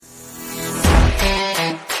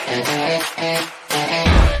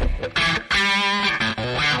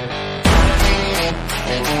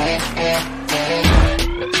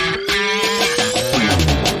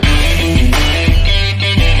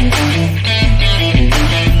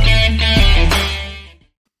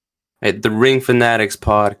Hey, the Ring Fanatics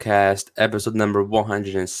podcast, episode number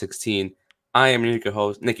 116. I am Nick,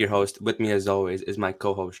 your host. With me, as always, is my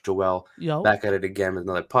co-host Joel. Yo, Back at it again with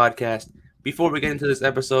another podcast. Before we get into this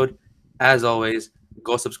episode, as always,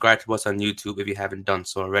 go subscribe to us on YouTube if you haven't done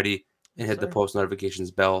so already, and yes hit the sir. post notifications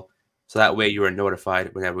bell so that way you are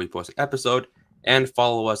notified whenever we post an episode. And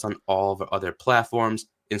follow us on all of our other platforms: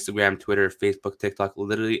 Instagram, Twitter, Facebook, TikTok,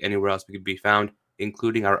 literally anywhere else we could be found,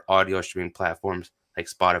 including our audio streaming platforms like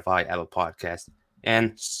Spotify, Apple Podcasts,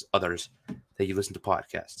 and others that you listen to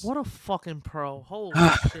podcasts. What a fucking pro! Holy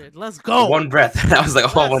shit! Let's go. One breath. I was like,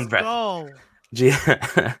 oh, one Let's breath. go. Gee,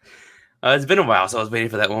 it's been a while, so I was waiting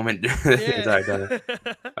for that moment. Yeah. Sorry,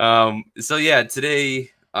 brother. So yeah, today,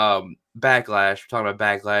 Backlash. We're talking about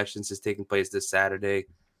Backlash since it's taking place this Saturday,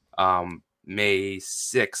 May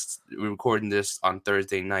 6th. We're recording this on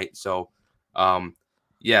Thursday night, so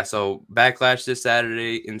yeah, so Backlash this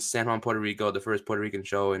Saturday in San Juan, Puerto Rico, the first Puerto Rican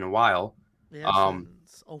show in a while. Yeah, Um,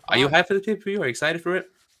 since are you 05. hyped for the pay-per-view? Are you excited for it?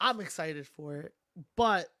 I'm excited for it,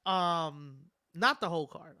 but not the whole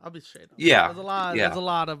card. I'll be straight up. Yeah, There's a lot. yeah. There's a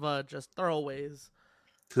lot of just throwaways.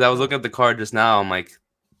 Because I was looking at the card just now. I'm like,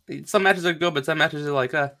 some matches are good, but some matches are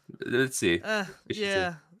like, let's see. We should see.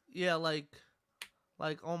 Yeah, like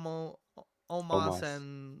Omos Omos,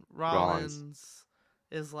 and Rollins. Rollins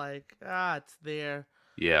is like it's there.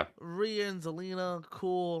 Yeah, Rhea and Zelina,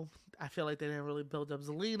 cool. I feel like they didn't really build up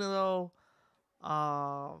Zelina though.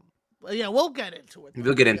 But yeah, we'll get into it.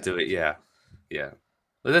 we'll get into it. Yeah, yeah.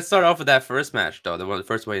 But let's start off with that first match, though. The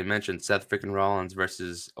first one you mentioned, Seth freaking Rollins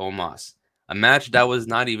versus Omos. A match that was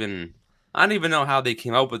not even. I don't even know how they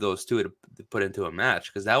came up with those two to put into a match,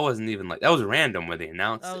 because that wasn't even like, that was random when they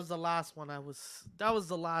announced That it. was the last one That was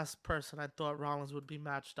the last person I thought Rollins would be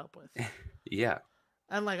matched up with. Yeah,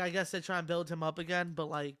 And like I guess they try and build him up again, but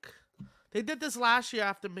like they did this last year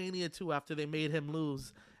after Mania 2 after they made him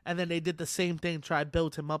lose. And then they did the same thing, try to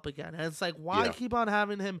build him up again. And it's like, why yeah, keep on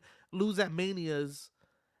having him lose at Manias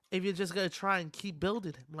if you're just gonna try and keep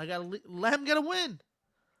building him? Like, let him get a win.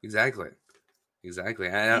 exactly, exactly.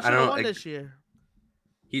 He I should have don't won like, this year.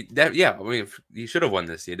 yeah. I mean, he should have won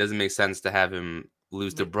this year. It doesn't make sense to have him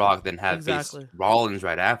lose to Brock, then have face Exactly. Rollins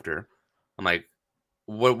right after. I'm like,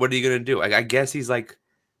 what are you gonna do? I guess he's like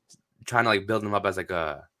trying to like build him up as like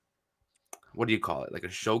a, what do you call it? Like a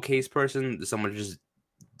showcase person. Someone just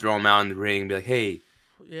throw him out in the ring and be like, hey,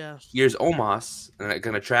 Yeah. here's Omos, and like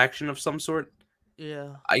an attraction of some sort.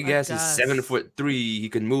 Yeah. I I guess he's guess. 7'3". He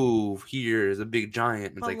can move. Here's a big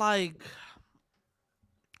giant. It's But like, like,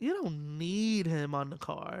 you don't need him on the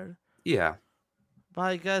card. yeah, But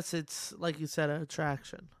I guess it's like you said, an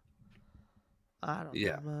attraction. I don't know,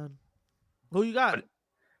 yeah. man. Who you got? But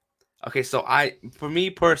okay, so for me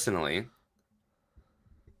personally,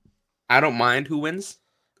 I don't mind who wins.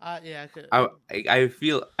 Yeah, I could. I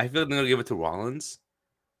feel they're gonna give it to Rollins,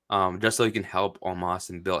 just so he can help Omos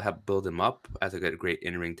and help build him up as like a great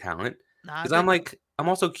in-ring talent. Nah, I Because think. I'm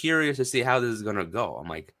also curious to see how this is gonna go. I'm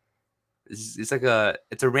like, it's like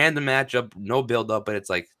it's a random matchup, no build up, but it's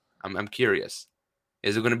like I'm curious.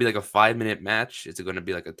 Is it gonna be like a 5-minute match? Is it gonna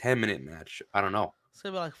be like a 10-minute match? I don't know. It's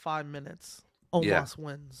gonna be like 5 minutes. Yeah, Omos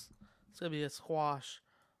wins. It's gonna be a squash.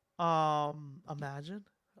 Imagine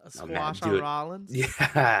a oh man, squash on dude. Rollins.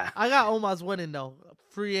 Yeah, I got Omos winning though.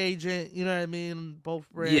 Free agent, you know what I mean? Both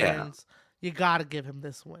yeah. brands. You gotta give him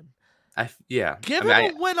this win. Yeah. Give I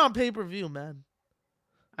mean, him a win on pay per view, man.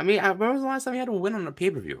 when was the last time he had a win on a pay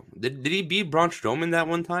per view? Did he beat Braun Strowman that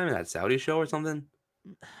one time in that Saudi show or something?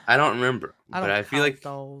 I don't remember, I but don't I feel count like,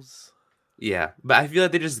 those. yeah, but I feel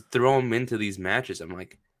like they just throw him into these matches. I'm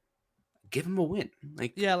like, give him a win.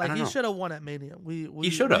 Like, Yeah, I like don't he know. should have won at Mania. He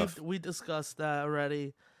should have. We discussed that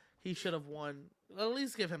already. He should have won. At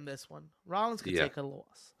least give him this one. Rollins could Yeah, take a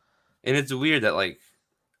loss. and it's weird that, like,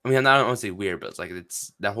 I mean, I don't want to say weird, but it's like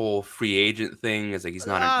it's that whole free agent thing. Is like he's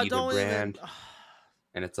not on either Don't even. brand,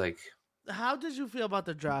 and it's like How did you feel about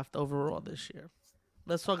the draft overall this year?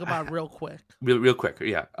 Let's talk about it real quick. real quick.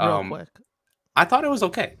 Yeah. Real quick. I thought it was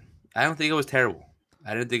okay. I don't think it was terrible.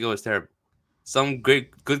 I didn't think it was terrible. Some good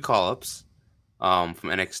call ups, from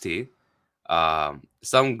NXT.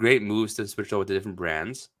 Some great moves to switch over to different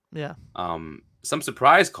brands. Yeah. Some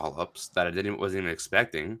surprise call ups that wasn't even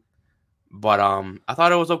expecting. But I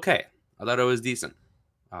thought it was okay. I thought it was decent.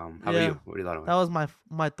 How about Yeah. you? What do you thought of it? That was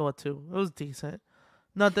my thought too. It was decent.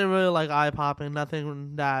 Nothing really like eye popping.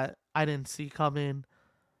 Nothing that I didn't see coming.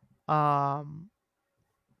 Um,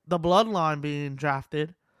 the Bloodline being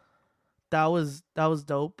drafted. That was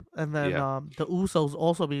dope. And then Yeah, the Usos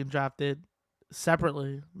also being drafted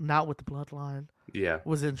separately, not with the Bloodline, yeah,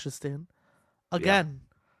 was interesting. yeah, Again,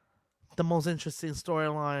 the most interesting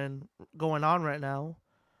storyline going on right now.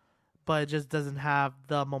 but it just doesn't have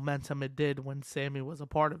the momentum it did when Sammy was a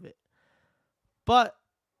part of it. But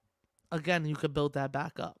again, you could build that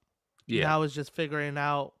back up. Yeah. Now it's just figuring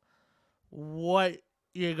out what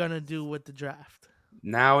you're gonna do with the draft.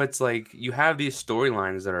 Now it's like you have these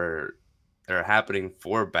storylines that are happening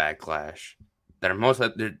for Backlash that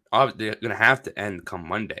are they're gonna have to end come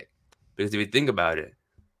Monday, because if you think about it,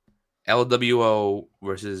 LWO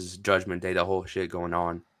versus Judgment Day, the whole shit going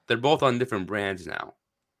on, they're both on different brands now,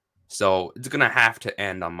 so it's gonna have to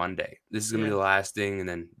end on Monday. This is gonna be the last thing, and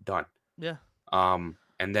then done. Yeah.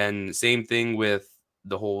 And then same thing with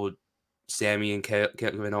the whole Sammy and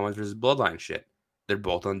Kevin Owens versus Bloodline shit. They're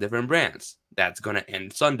both on different brands. That's gonna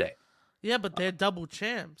end Sunday. Yeah, but they're double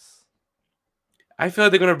champs. I feel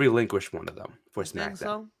like they're gonna relinquish one of them for SmackDown. Think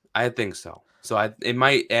so? I think so. So it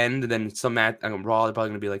might end, and then some match on Raw, they're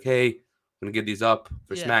probably gonna be like, "Hey, I'm gonna give these up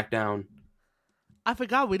for SmackDown." I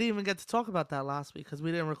forgot we didn't even get to talk about that last week because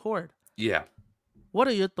we didn't record. Yeah. What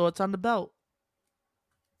are your thoughts on the belt?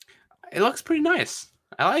 It looks pretty nice.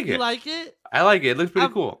 I like it. You like it? I like it. It looks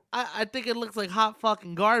pretty cool. I think it looks like hot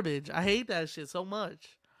fucking garbage. I hate that shit so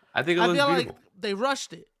much. I think it looks beautiful. Like they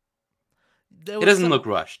rushed it. It doesn't look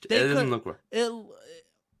rushed. It doesn't look rushed.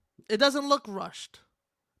 It doesn't look rushed,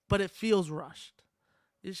 but it feels rushed.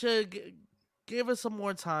 You should give us some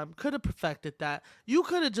more time. Could have perfected that. You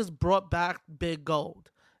could have just brought back Big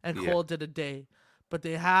Gold and called it a day. But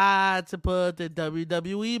they had to put the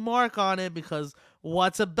WWE mark on it because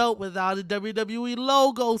what's a belt without a WWE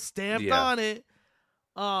logo stamped on it?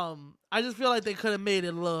 I just feel like they could have made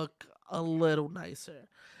it look a little nicer.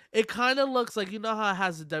 It kind of looks like, you know how it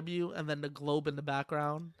has the W and then the globe in the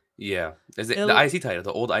background? Yeah. Is it the IC title,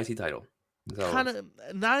 the old IC title? Kind of,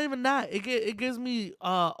 not even that. It gives me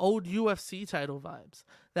old UFC title vibes.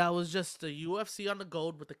 That was just the UFC on the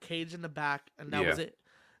gold with the cage in the back, and that was it.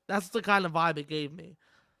 That's the kind of vibe it gave me.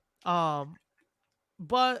 But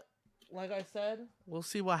like I said, we'll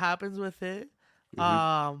see what happens with it.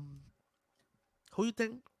 Mm-hmm. Who you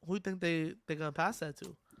think they're gonna pass that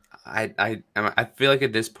to? I feel like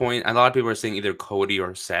at this point, a lot of people are saying either Cody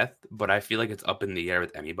or Seth, but I feel like it's up in the air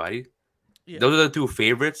with anybody. Yeah. Those are the two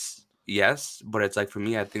favorites, yes, but it's like for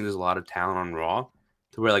me, I think there's a lot of talent on Raw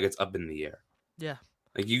to where like it's up in the air. Yeah,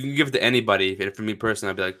 like you can give it to anybody. For me personally,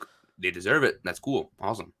 I'd be like, they deserve it. That's cool,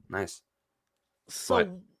 awesome, nice.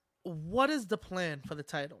 So, what is the plan for the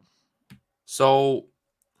title? So,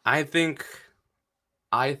 I think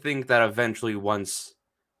that eventually once,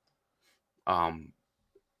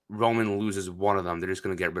 Roman loses one of them, they're just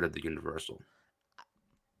gonna get rid of the Universal.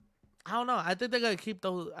 I don't know. I think they're gonna keep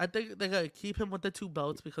those. I think they're gonna keep him with the two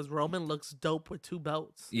belts because Roman looks dope with two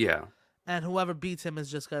belts. Yeah. And whoever beats him is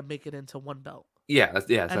just gonna make it into one belt. Yeah,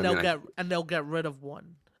 and they'll get rid of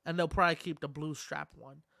one, and they'll probably keep the blue strap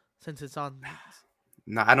one since it's on.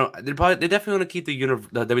 No, I don't. They definitely want to keep the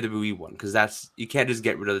WWE one because that's, you can't just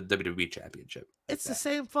get rid of the WWE Championship. It's the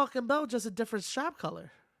same fucking belt, just a different strap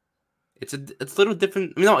color. It's a little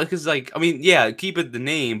different. I mean, no, because keep it the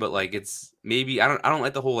name, but like it's maybe I don't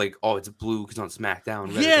like the whole like, oh, it's blue because it's on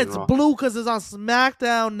SmackDown. Yeah, it's blue because it's on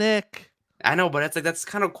SmackDown, Nick. I know, but that's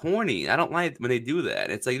kind of corny. I don't like when they do that.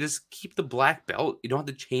 It's like, just keep the black belt. You don't have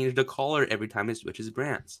to change the color every time it switches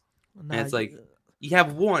brands. Nah, and it's like, you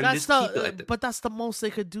have one, just keep it like that. But that's the most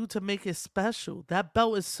they could do to make it special. That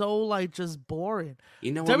belt is so like just boring.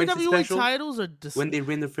 You know what makes it special? Titles are when they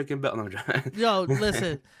win the freaking belt. No, yo,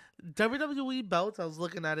 listen. WWE belts, I was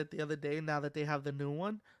looking at it the other day now that they have the new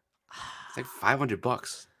one. It's like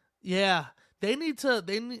 $500. Yeah. They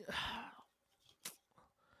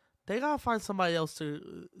gotta find somebody else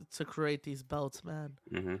to create these belts, man.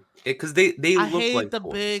 Mm-hmm. Because they I look hate like the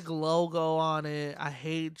toys. big logo on it. I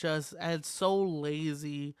hate and it's so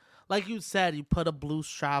lazy. Like you said, you put a blue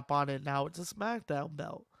strap on it. Now it's a SmackDown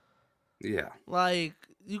belt. Yeah. Like,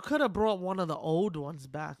 you could have brought one of the old ones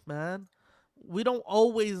back, man. We don't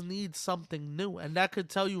always need something new. And that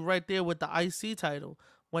could tell you right there with the IC title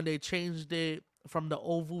when they changed it from the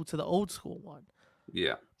oval to the old school one.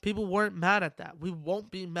 Yeah. People weren't mad at that. We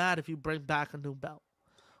won't be mad if you bring back a new belt.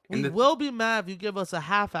 We will be mad if you give us a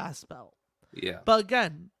half-ass belt. Yeah. But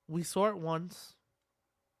again, we saw it once.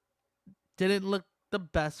 Didn't look the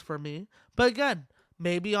best for me. But again,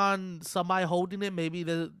 maybe on somebody holding it, maybe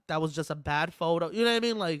that was just a bad photo. You know what I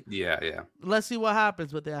mean? Like, yeah. Let's see what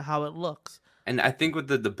happens with it, how it looks. And I think with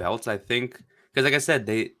the belts, because like I said,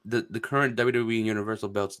 the current WWE and Universal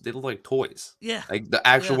belts, they look like toys. Yeah. Like the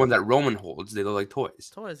actual one that Roman holds, they look like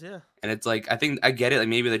toys. Toys, yeah. And it's like, I think I get it. Like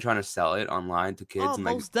maybe they're trying to sell it online to kids. And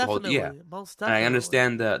most definitely. Most definitely. And I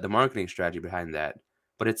understand the marketing strategy behind that,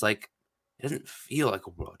 but it's like, it doesn't feel like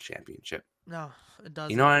a world championship. No, it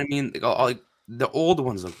doesn't. You know what I mean? Like, the old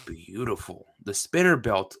ones look beautiful. The spinner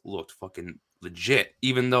belt looked fucking legit,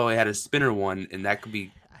 even though it had a spinner one, and that could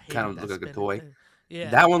be I kind hated of look that like a spinning toy. thing. Yeah,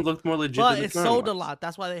 That one looked more legit than but the it current sold a ones. lot.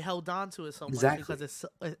 That's why they held on to it so much Exactly. because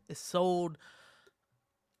it sold.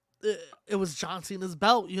 It was John Cena's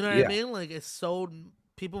belt. You know what I Yeah. mean? Like it sold.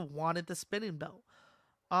 People wanted the spinning belt.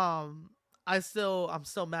 Um, I'm still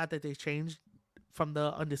mad that they changed from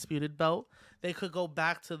the undisputed belt. They could go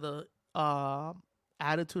back to the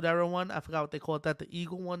Attitude Era one. I forgot what they called that. The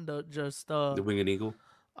Eagle one. The Winged Eagle.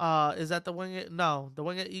 Is that the Winged? No, the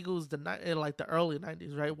Winged Eagle's in like the early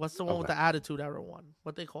 '90s, right? What's the one with Okay. the Attitude Era one?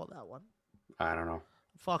 What they call that one? I don't know.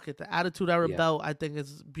 Fuck it. The Attitude Era Yeah. belt, I think,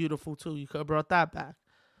 is beautiful too. You could have brought that back.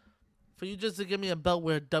 For you just to give me a belt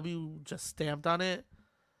where W just stamped on it,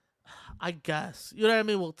 I guess. You know what I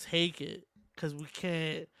mean? We'll take it because we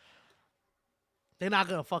can't. They're not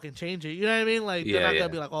gonna fucking change it. You know what I mean? Like they're Yeah. not gonna Yeah.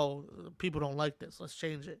 be like, oh, people don't like this. Let's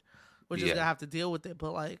change it. We're just Yeah. gonna have to deal with it.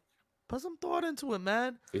 But like, put some thought into it,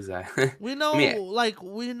 man. Exactly. We I know, mean,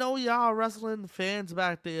 we know y'all wrestling fans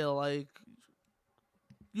back there. Like,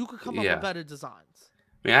 you could come up with yeah. better designs.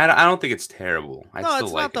 I don't think it's terrible. I No, still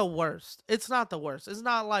it's like not it. the worst. It's not the worst. It's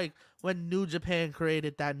not like when New Japan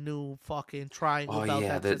created that new fucking triangle Oh belt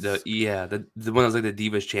yeah, that the just. yeah the one that was like the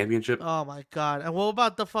Divas Championship. Oh my god! And what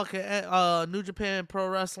about the fucking New Japan Pro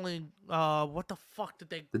Wrestling? What the fuck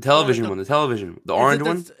did they The call it? television one, the Is orange it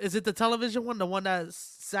one. is it the television one? The one that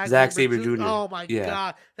Zack Zack Sabre Sabre Jr. Jr. Oh my Yeah.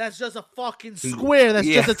 god! That's just a fucking square. That's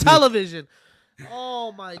Yeah. just a television.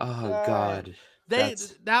 Oh my Oh god! God.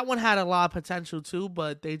 That's That one had a lot of potential too,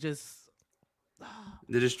 but they just.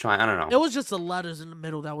 they're just trying. I don't It know. was just the letters in the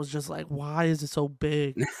middle that was just like, why is it so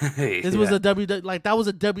big? This was Yeah. a that was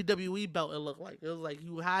a WWE belt. It looked like it was like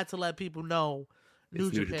you had to let people know New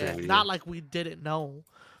It's New Japan, Japan. Yeah. not like we didn't know.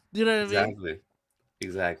 You know what I mean? Exactly.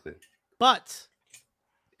 Exactly. But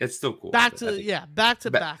It's still cool. back I to think back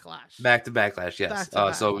to back Backlash. back to Backlash. Yes. Back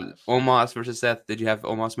to So Backlash. Omos versus Seth. Did you have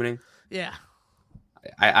Omos winning? Yeah.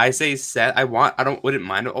 I say Seth. Wouldn't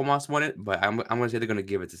mind if Omos won it, but I'm gonna say they're gonna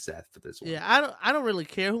give it to Seth for this one. Yeah, I don't really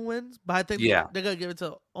care who wins, but I think Yeah. they're gonna give it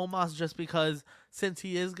to Omos just because since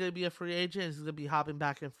he is gonna be a free agent, he's gonna be hopping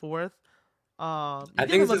back and forth. You I give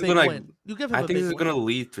think him this a is big gonna win. You give him I a think big this is win. gonna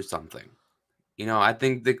lead to something. I don't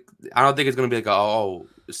think it's gonna be like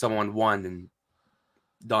someone won and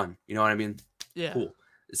done. You know what I mean? Yeah. Cool.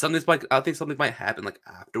 I think something might happen like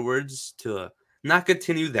afterwards to not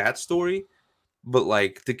continue that story, but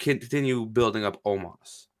like to continue building up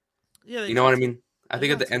Omos. Yeah, they You know what got I to. mean? I They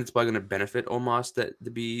think at got the to. end it's probably gonna benefit Omos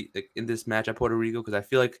to be like, in this match at Puerto Rico because I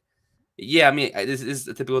feel like, yeah, I mean this is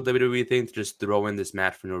a typical WWE thing to just throw in this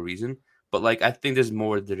match for no reason, but like I think there's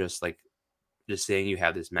more than just saying you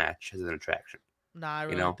have this match as an attraction. Nah, I You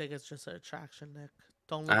really know, think it's just an attraction, Nick.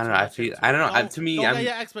 Don't I look don't too know. much into I it. don't know. To me, Don't get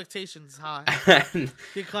your expectations high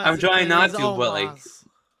because I'm trying it is not to, but like, Omos.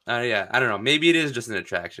 yeah, I don't know. Maybe it is just an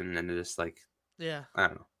attraction, and it's just like Yeah, I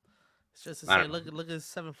don't know. it's just to I say, don't know. look at this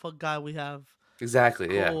 7 foot guy we have.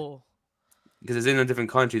 Exactly, yeah. Cool. Because it's in a different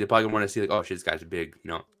country, they're probably gonna want to see like, oh, shit, this guy's big.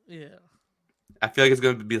 Yeah. I feel like it's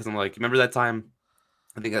gonna be something like, remember that time?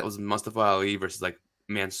 I think that was Mustafa Ali versus like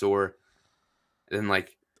Mansoor, and then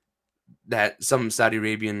like that some Saudi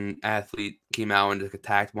Arabian athlete came out and like,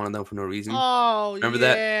 attacked one of them for no reason. Oh Remember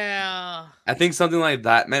that? yeah. I think something like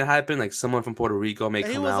that might happen. Like someone from Puerto Rico may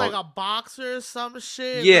He come was like out. a boxer or some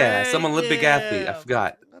shit, Yeah, right? some Olympic athlete. I Yeah.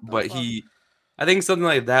 forgot, What the but fuck? I think something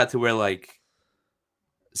like that to where like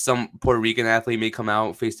some Puerto Rican athlete may come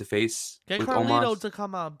out face to face Get with Carlito Omos. to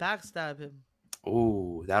come out and backstab him.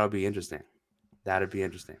 Oh, that'll be interesting. That'd be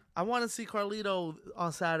interesting. I want to see Carlito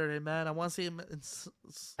on Saturday, man. I want to see him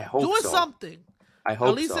I hope doing so. something. I hope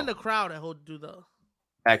At least so. in the crowd, I hope do the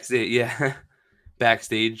Backstage, yeah,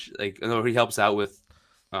 backstage. Like, he helps out with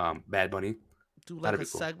Bad Bunny. do like That'd a be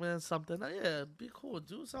cool. segment, something. Yeah, be cool.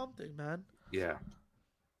 Do something, man. Yeah.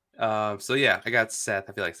 So yeah, I got Seth.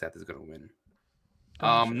 I feel like Seth is gonna win.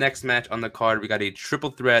 Gotcha. Next match on the card, we got a triple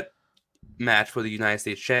threat match for the United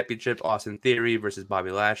States Championship: Austin Theory versus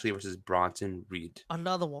Bobby Lashley versus Bronson Reed.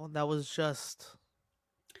 Another one that was just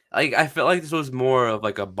Like, I felt like this was more of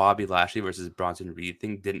like a Bobby Lashley versus Bronson Reed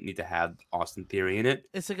thing. Didn't need to have Austin Theory in it.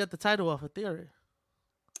 it's to get the title off of Theory.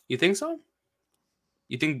 You think so?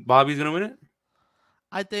 You think Bobby's gonna win it?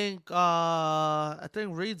 I think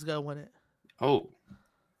Reed's gonna win it. Oh,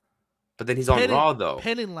 but then he's on Raw though.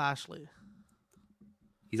 Pinning Lashley.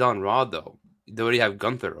 He's on Raw though. They already have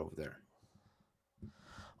Gunther over there.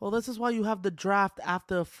 Well, this is why you have the draft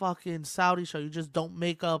after a fucking Saudi show. You just don't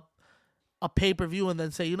make up a pay-per-view and then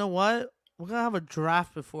say, you know what? We're going to have a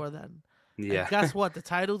draft before then. Yeah. And guess what? The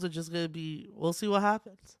titles are just going to be, we'll see what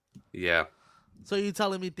happens. Yeah. So you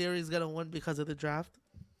telling me Theory's gonna win because of the draft?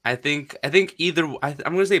 I think either I'm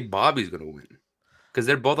gonna say Bobby's gonna win because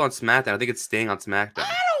they're both on SmackDown. I think it's staying on I SmackDown.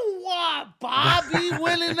 don't want Bobby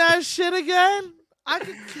winning that shit again. I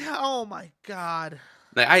could. Oh my god.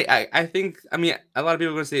 Like I think I mean a lot of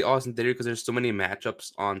people are gonna say Austin Theory because there's so many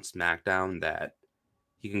matchups on SmackDown that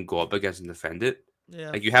he can go up against and defend it. Yeah.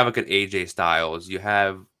 Like you have like an AJ Styles, you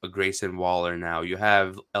have a Grayson Waller now, you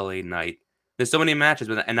have LA Knight. There's so many matches,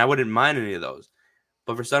 and I wouldn't mind any of those.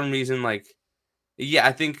 But for some reason, like yeah,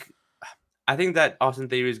 I think that Austin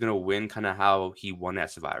Theory is gonna win kind of how he won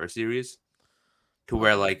that Survivor Series. To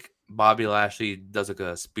where Okay. like Bobby Lashley does like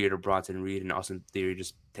a spear to Bronson Reed and Austin Theory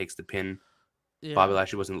just takes the pin. Bobby Yeah.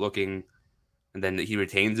 Lashley wasn't looking, and then he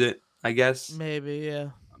retains it, I guess. Maybe.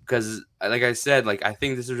 Yeah. Because like I said, like I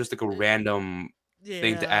think this is just like a random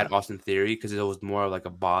thing to Yeah. add Austin Theory because it was more like a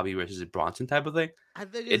Bobby versus a Bronson type of thing. I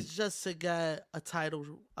think It it's just to get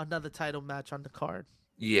another title match on the card.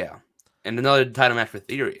 yeah, and another title match for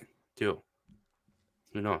Theory too.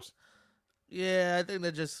 Who knows? Yeah, I think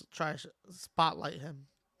they just try to spotlight him.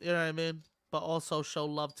 You know what I mean? But also show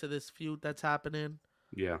love to this feud that's happening.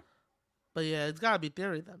 Yeah, But yeah, it's gotta be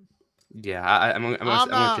Theory then. yeah. I'm gonna I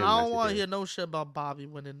change my don't want to Theory. hear no shit about Bobby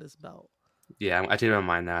winning this belt. Yeah, I changed my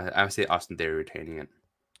mind now. I would say Austin Theory retaining it.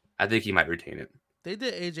 I think he might retain it. They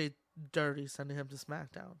did AJ dirty sending him to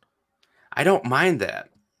SmackDown. I don't mind that.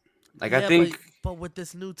 Like I Yeah, think. but with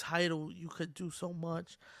this new title, you could do so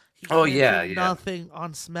much. He Oh can't yeah, do yeah, nothing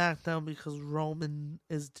on SmackDown because Roman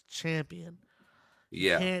is the champion. He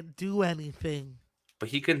yeah. can't do anything. But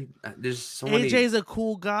he can. There's so many. AJ's a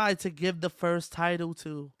cool guy to give the first title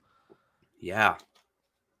to, Yeah,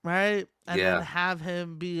 right? And then yeah, have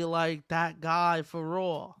him be like that guy for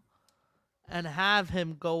Raw. And have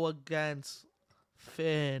him go against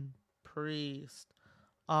Finn, Priest,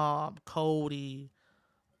 Cody.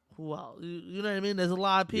 Who else? You know what I mean? There's a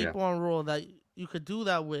lot of yeah. people on Raw that you could do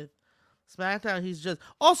that with. SmackDown, he's just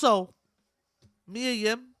also Mia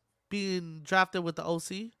Yim being drafted with the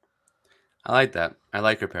OC. I like that. I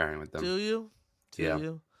like her pairing with them. Do you? Do Yeah,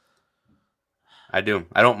 you? I do.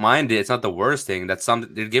 I don't mind it. It's not the worst thing. That's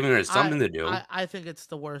something they're giving her something to do. I think it's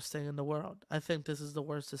the worst thing in the world. I think this is the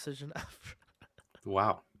worst decision ever.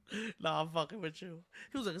 Wow. Nah, I'm fucking with you.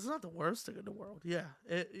 He was like, it's not the worst thing in the world. Yeah.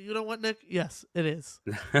 You know what, Nick? Yes, it is.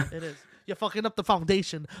 It is. You're fucking up the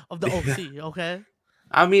foundation of the OC, okay?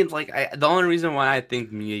 I mean, like, the only reason why I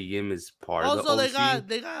think Mia Yim is part of the Also, OC.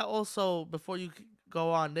 they got also, before you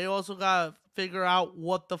go on, they also got to figure out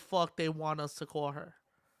what the fuck they want us to call her.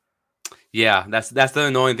 Yeah, that's the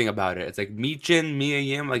annoying thing about it. It's like Michin, Mia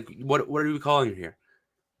Yim. Like, what are we calling her here?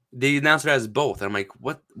 They announced her as both. I'm like,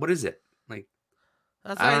 what is it? Like,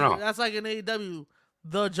 I don't know. That's like an AEW,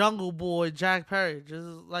 the Jungle Boy, Jack Perry.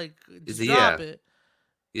 Just Is it, drop yeah, it.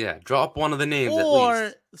 yeah. Drop one of the names at Or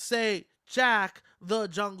least. say Jack the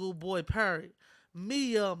Jungle Boy Perry.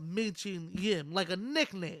 Mia Michin Yim, like a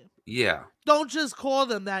nickname. Yeah, Don't just call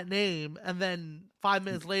them that name and then 5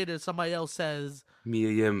 minutes later somebody else says, Mia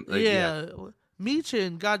Yim. Like, yeah,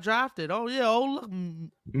 Michin got drafted. Oh yeah, oh look,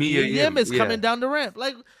 Mia Yim is Yim. coming Yeah, down the ramp.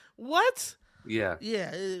 Like what? yeah.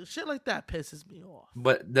 Yeah, shit like that pisses me off.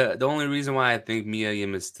 But the only reason why I think Mia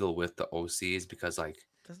Yim is still with the OC is because like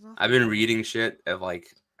There's nothing I've been wrong. reading shit of like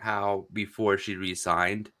how before she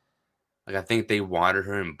resigned, like I think they wanted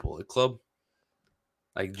her in Bullet Club.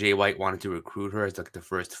 Like Jay White wanted to recruit her as like the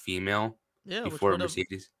first female Yeah, before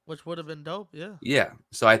Mercedes. which would have been dope. Yeah. Yeah,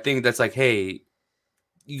 so I think that's like, hey,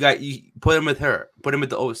 you put him with her, put him with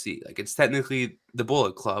the OC. Like it's technically the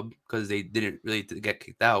Bullet Club because they didn't really get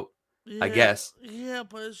kicked out, I guess. Yeah,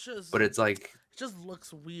 but But it's like it just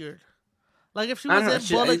looks weird. Like if she I was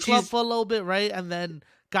don't know. in Bullet Club She's for a little bit, right, and then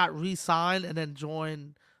got re-signed and then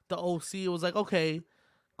joined the OC, it was like, okay,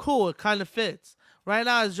 cool, it kind of fits. Right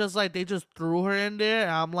now, it's just like they just threw her in there,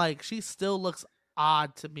 and I'm like, she still looks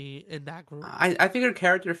odd to me in that group. I think her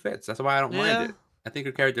character fits. That's why I don't mind Yeah, it. I think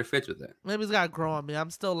her character fits with it. maybe it's got to grow on me.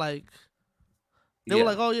 I'm still like, they were Yeah,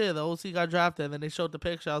 like, oh yeah, the OC got drafted, and then they showed the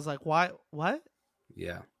picture. I was like, why? What?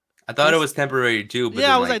 yeah. I thought it was temporary too, but Yeah,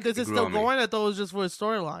 then I was like, like this it is grew still on me. going. I thought it was just for a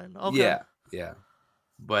storyline. Okay. Yeah, yeah.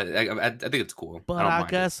 But I think it's cool. But I don't I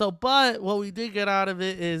mind guess so. But what we did get out of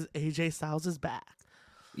it is AJ Styles is back.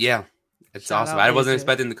 it. Yeah, it's Shout awesome. out I wasn't AJ.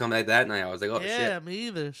 expecting to come like that night. I was like, oh Yeah, shit. me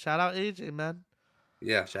either. Shout out AJ, man.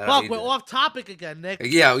 Yeah, shout Fuck, out. we're AJ. off topic again, Nick.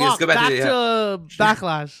 Yeah, let's Fuck, go back back to to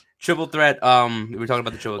Backlash. triple threat. We were talking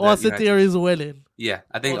about the triple threat. Austin United Theory's winning. Yeah,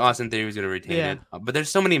 I think Austin- Austin Theory is going to retain Yeah. it. But there's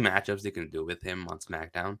so many matchups they can do with him on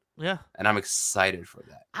SmackDown, Yeah. and I'm excited for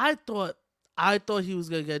that. I thought he was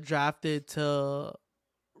gonna get drafted to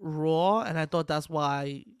Raw, and I thought that's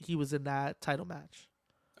why he was in that title match.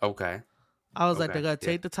 Okay. I was like, they're Okay. gonna Yeah.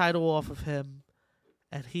 take the title off of him,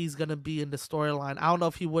 and he's gonna be in the storyline. I don't know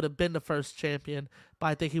if he would have been the first champion, but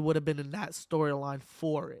I think he would have been in that storyline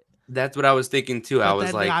for it. That's what I was thinking too. I But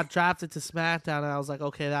was then they got like, drafted to SmackDown, and I was like,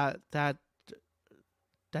 okay, that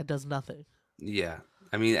does nothing. yeah.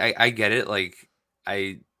 I mean, I get it. Like,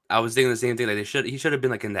 I I was thinking the same thing. Like, he should have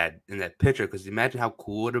been like in that picture because imagine how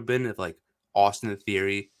cool it would have been if like Austin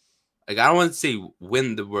Theory, like I don't want to say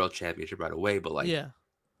win the world championship right away, but like Yeah,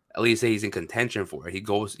 at least say he's in contention for it.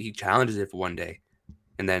 He challenges it for one day,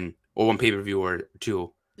 and then or one pay per view or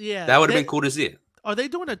two. yeah. That would have been cool to see. Are they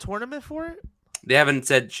doing a tournament for it? They haven't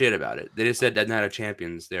said shit about it. They just said that Night of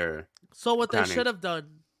Champions they're So what they crowning. should have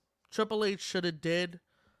done, Triple H should have did.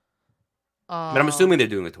 But I'm assuming they're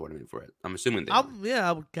doing a tournament for it. I'm assuming they are. Yeah,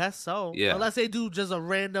 I would guess so. Yeah. Unless they do just a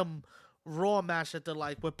random Raw match that they're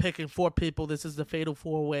like, we're picking 4 people. This is the Fatal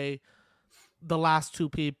 4-Way. The last 2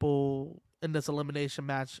 people in this elimination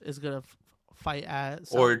match is gonna fight at.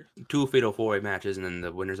 So, Or 2 fatal 4-way matches, and then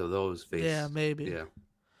the winners of those face. yeah, maybe. Yeah.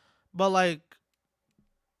 But like,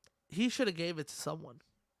 he should have gave it to someone.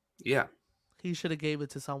 Yeah. He should have gave it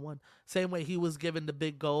to someone. Same way he was given the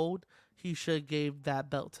big gold. He should gave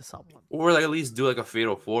that belt to someone. Or like at least do like a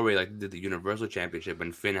fatal 4-way like did the Universal Championship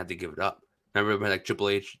when Finn had to give it up. Remember when like Triple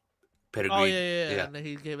H pedigree? Oh yeah. And then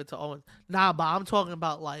he gave it to Owens. Nah, but I'm talking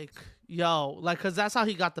about like, cause that's how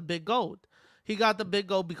he got the big gold. He got the big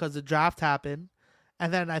gold because the draft happened,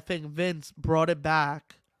 and then I think Vince brought it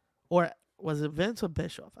back, or was it Vince or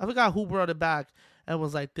Bischoff? I forgot who brought it back and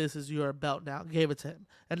was like, "This is your belt now." Gave it to him,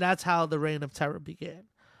 and that's how the Reign of Terror began.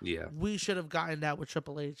 Yeah. We should have gotten that with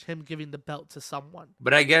Triple H, him giving the belt to someone.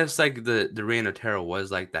 But I guess like the Reign of Terror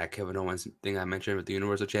was like that Kevin Owens thing I mentioned with the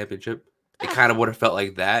Universal Championship. It kind of would have felt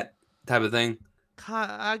like that type of thing.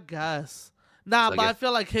 I guess. Nah, So but I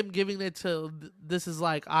feel like him giving it to this is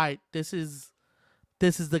like, all right, this is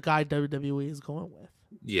the guy WWE is going with.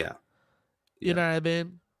 Yeah. You know what I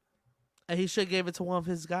mean? And he should have gave it to one of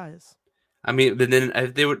his guys. I mean, but then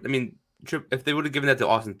if they would, I mean, if they would have given that to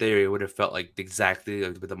Austin Theory, it would have felt like exactly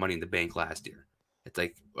like with the Money in the Bank last year. It's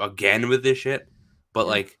like again with this shit, but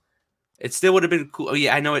like it still would have been cool. Oh,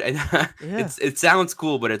 yeah, I know it. It sounds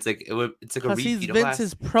cool, but it's like it's like a repeat he's of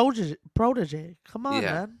Vince's protege. Come on,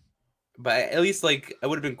 man. But at least like it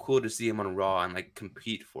would have been cool to see him on Raw and like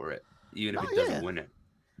compete for it, even if he doesn't win it.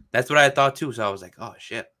 That's what I thought too. So I was like, oh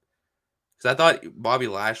shit, because I thought Bobby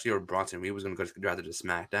Lashley or Bronson Reed was gonna go rather to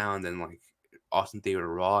SmackDown than like Austin Theory to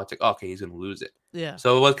Raw. It's like okay, he's gonna lose it. Yeah.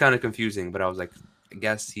 So it was kind of confusing, but I was like, I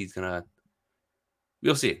guess he's gonna.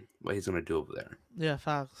 We'll see what he's gonna do over there. Yeah,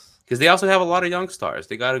 facts. Because they also have a lot of young stars.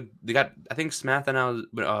 They got. I think SmackDown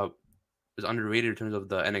now is underrated in terms of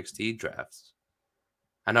the NXT drafts.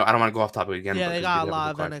 I know I don't want to go off topic again. Yeah, they got a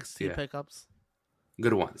lot of card. NXT pickups.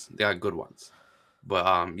 Good ones. They got good ones.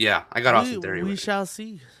 But yeah, I got Austin Theory. We shall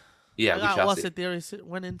see. Yeah, we shall see. Austin Theory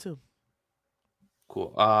went into.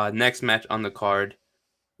 Cool. Next match on the card,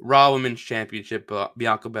 Raw Women's Championship,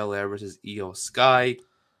 Bianca Belair versus Io Sky.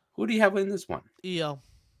 Who do you have in this one? Io.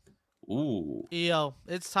 Ooh. Io.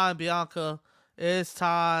 It's time, Bianca. It's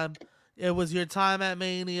time. It was your time at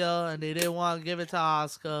Mania, and they didn't want to give it to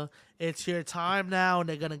Asuka. It's your time now, and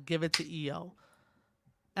they're gonna give it to Io.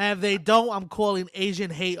 And if they don't, I'm calling Asian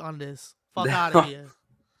hate on this. Fuck out of here.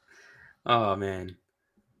 Oh man,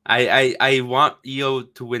 I want Io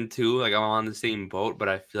to win too. Like I'm on the same boat, but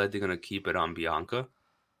I feel like they're gonna keep it on Bianca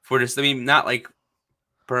for this. I mean, not like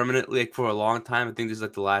permanently, like for a long time. I think this is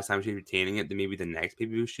like the last time she's retaining it. Then maybe the next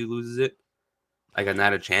maybe she loses it, like a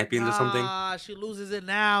Night of Champions or something. She loses it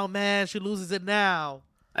now, man. She loses it now.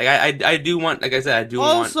 Like I do want, like I said, I do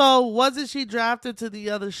want. Also, wasn't she drafted to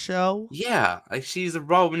the other show? Yeah, like she's a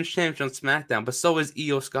Raw Women's Champion on SmackDown, but so is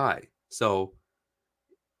Io Sky. So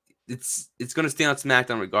it's gonna stay on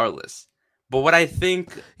SmackDown regardless. But what I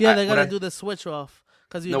think, they're gonna do the switch off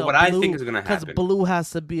because you know what I think is gonna happen. Because Blue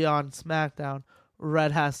has to be on SmackDown,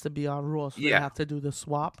 Red has to be on Raw, so they have to do the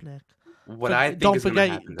swap, Nick. What I think is gonna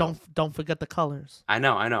happen, don't forget the colors. I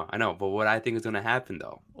know. But what I think is gonna happen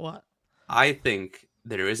though, what? I think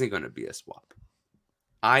there isn't gonna be a swap.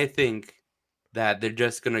 I think that they're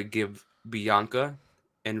just gonna give Bianca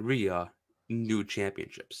and Rhea new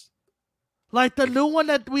championships. Like the new one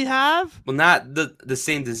that we have? Well, not the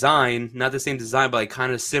same design, but like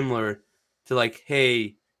kind of similar to like,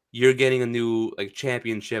 hey, you're getting a new like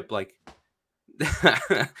championship, like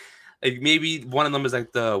like maybe one of them is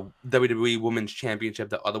like the WWE Women's Championship,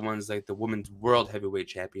 the other one's like the Women's World Heavyweight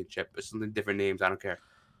Championship, or something different names, I don't care.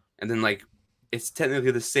 And then like it's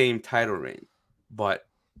technically the same title reign, but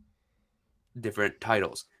different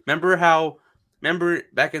titles. Remember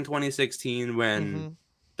back in 2016 when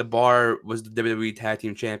the bar was the WWE Tag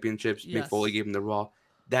Team Championships. Mick Foley Yes. gave him the Raw.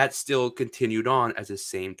 That still continued on as the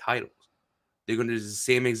same titles. They're going to do the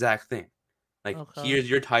same exact thing. Like, Okay. here's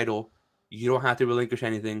your title. You don't have to relinquish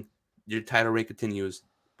anything. Your title reign continues,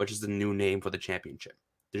 but just a new name for the championship.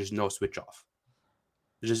 There's no switch off.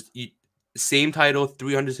 There's just same title,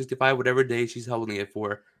 365, whatever day she's holding it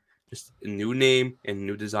for. Just a new name and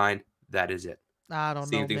new design. That is it. I don't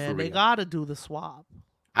Same know, thing for man. They Rhea. gotta do the swap.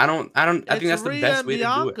 I think It's that's the Rhea best and way to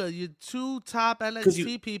do it. Bianca. You two top Because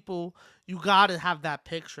NXT people. You gotta have that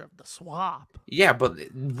picture of the swap. yeah, but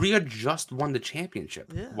Rhea just won the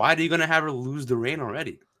championship. Yeah. Why are you gonna have her lose the reign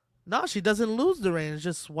already? No, she doesn't lose the reign. It's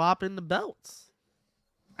just swapping the belts.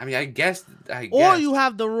 I mean, I guess. Or you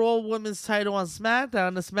have the Raw Women's title on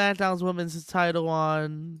SmackDown, the SmackDown's Women's title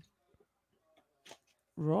on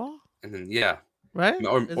Raw, and then yeah, right?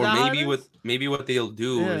 or Is or that how it is? maybe what they'll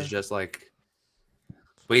do Yeah. is just like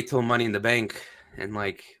wait till Money in the Bank and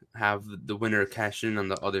like have the winner cash in on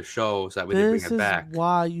the other show so that way they bring This it is back.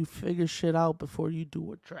 why you figure shit out before you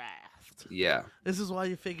do a draft. Yeah, This is why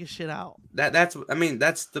you figure shit out. that's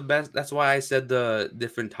the best. That's why I said the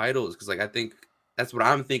different titles because like I think that's what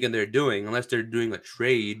I'm thinking they're doing unless they're doing a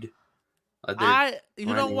trade. You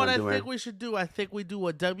know what I think we should do? I think we do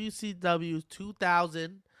a WCW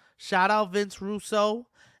 2000. Shout out Vince Russo,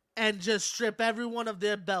 and just strip every one of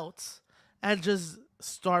their belts and just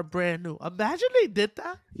start brand new. Imagine they did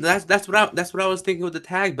that. That's what I was thinking with the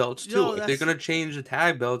tag belts too. Yo, If they're gonna change the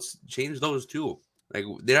tag belts, change those too. Like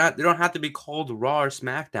they don't have to be called Raw or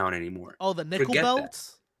SmackDown anymore. Oh, the nickel Forget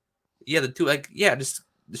belts. Yeah, the two just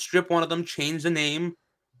strip one of them, change the name.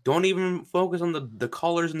 Don't even focus on the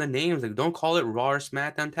colors and the names. Like don't call it Raw or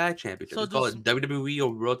SmackDown Tag Championship. So Just call it WWE or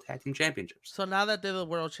World Tag Team Championships. So now that they're the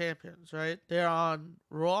world champions, right? They're on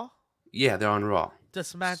Raw. Yeah, they're on Raw.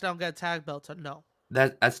 Does SmackDown get tag belts or no?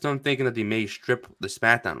 That's what I'm thinking that they may strip the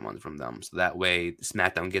SmackDown ones from them, so that way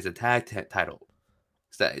SmackDown gets a title.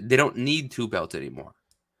 So that they don't need two belts anymore.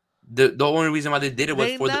 The only reason why they did it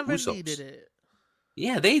was for the Usos. They never needed it.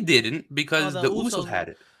 Yeah, they didn't because the Usos had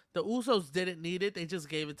it. The Usos didn't need it. They just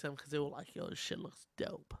gave it to them because they were like, "Yo, this shit looks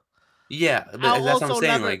dope." Yeah, but that's what I'm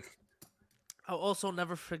saying. I'll also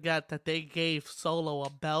never forget that they gave Solo a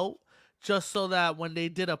belt just so that when they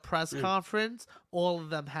did a press conference, all of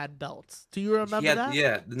them had belts. Do you remember that?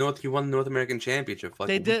 Yeah, he won the North American Championship.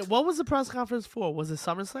 They did. What was the press conference for? Was it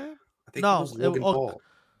SummerSlam? I think it was Logan Paul.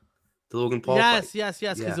 The Logan Paul Yes,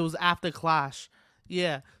 because it was after Clash.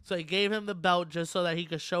 Yeah, so he gave him the belt just so that he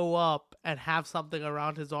could show up and have something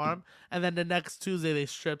around his arm, and then the next Tuesday they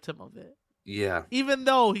stripped him of it. Yeah. Even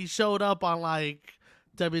though he showed up on like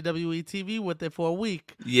WWE TV with it for a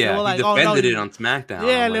week. Yeah, he defended it on SmackDown.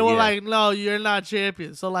 Yeah, and they were like, "No, you're not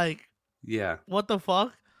champion." So like, yeah, what the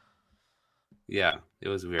fuck? Yeah, it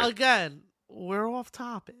was weird. Again, we're off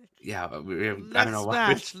topic. Yeah, I don't know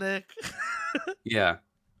why. Nick. Yeah,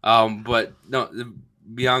 but no,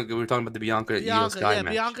 Bianca. We were talking about the Bianca Io Sky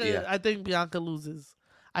match. Bianca. Yeah. I think Bianca loses.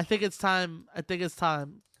 I think it's time. I thought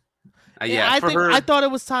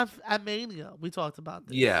it was time at Mania. We talked about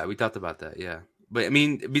this. Yeah, we talked about that. Yeah, but I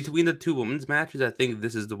mean, between the two women's matches, I think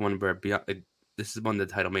this is the one where this is one the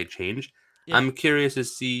title may change. Yeah. I'm curious to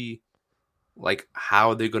see, like,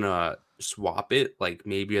 how they're gonna swap it. Like,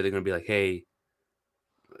 maybe are they gonna be like, hey,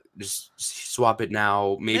 just swap it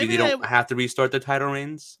now? Maybe they don't have to restart the title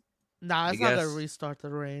reigns. Nah, it's not gonna restart the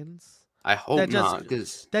reigns. I hope not,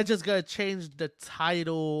 because they're just gonna change the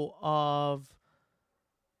title of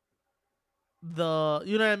the.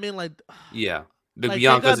 You know what I mean? Like, yeah, the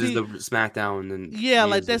Bianca's is the SmackDown, and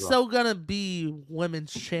like they're still gonna be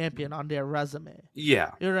women's champion on their resume.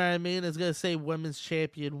 Yeah, you know what I mean? It's gonna say women's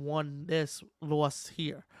champion won this, lost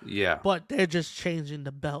here. Yeah, but they're just changing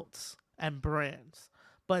the belts and brands,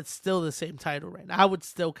 but it's still the same title reign. I would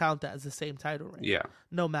still count that as the same title reign. Yeah,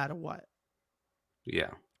 no matter what.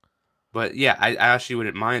 Yeah. But yeah, I actually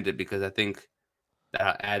wouldn't mind it because I think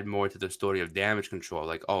that'll add more to the story of Damage Control.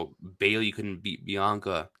 Like, oh, Bayley couldn't beat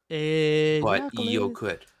Bianca, but Io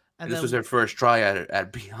could. And this was her first try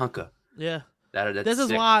at Bianca. Yeah. This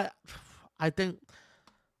is why I think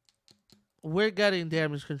we're getting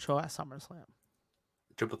Damage Control at SummerSlam.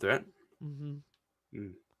 Triple threat? Mm-hmm.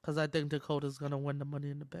 Because I think Dakota's going to win the Money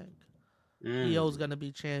in the Bank. Io's going to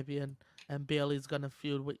be champion, and Bayley's going to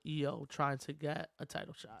feud with Io trying to get a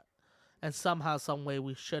title shot. And somehow, some way,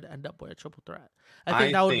 we should end up with a triple threat. I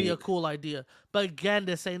think that would be a cool idea. But again,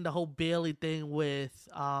 they're saying the whole Bayley thing with,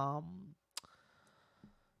 oh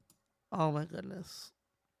my goodness,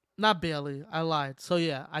 not Bayley. I lied. So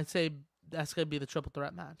yeah, I'd say that's gonna be the triple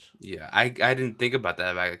threat match. Yeah, I didn't think about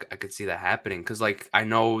that. I could see that happening because, like, I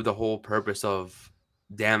know the whole purpose of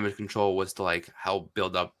Damage Control was to like help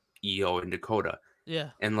build up Io and Dakota. Yeah.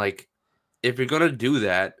 And like, if you're gonna do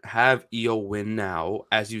that, have Io win now,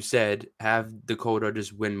 as you said. Have Dakota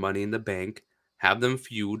just win Money in the Bank. Have them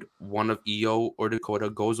feud. One of Io or Dakota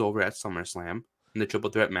goes over at SummerSlam in the triple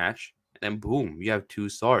threat match, and then boom, you have 2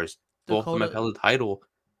 stars. Both of them have Dakota. held the title,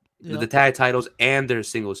 the Yep. tag titles, and their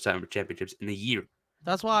singles championships in a year.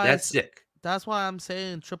 That's why That's sick. that's why I'm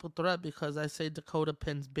saying triple threat, because I say Dakota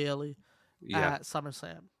pins Bailey Yeah. at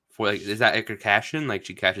SummerSlam. For like, is that like her cash in? Like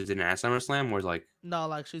she cashes in at SummerSlam, or like No,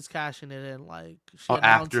 like she's cashing it in. Like she oh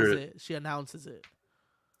announces after? it. She announces it.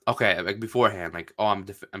 Okay, like beforehand, like oh I'm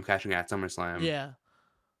cashing at SummerSlam. Yeah.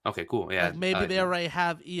 Okay, cool. Yeah, Like maybe they yeah. already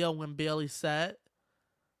have Io when Bailey set,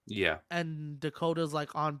 Yeah. and Dakota's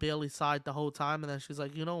like on Bailey's side the whole time, and then she's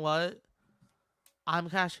like, you know what? I'm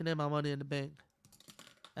cashing in my Money in the Bank,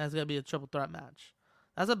 and it's gonna be a triple threat match.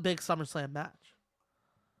 That's a big SummerSlam match.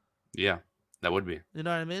 Yeah, that would be. You know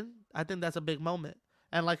what I mean? I think that's a big moment.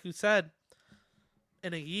 And like you said,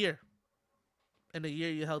 in a year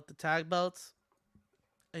you held the tag belts,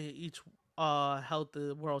 and you each held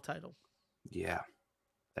the world title. Yeah,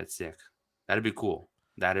 that's sick. That'd be cool.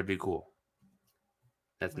 That'd be cool.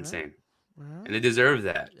 That's insane. Right. And they deserve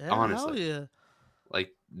that, Yeah, honestly. hell yeah.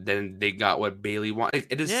 Like, then they got what Bailey wanted.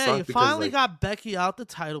 It just Yeah, sucks you because, finally like, got Becky out the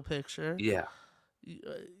title picture. yeah,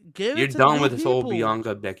 Give you're it to done new with this whole people.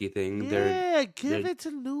 Bianca Becky thing. Yeah, give it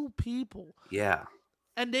to new people. Yeah.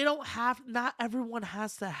 And they don't have, not everyone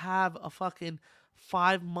has to have a fucking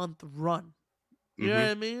 5-month run. You know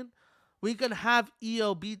what I mean? We can have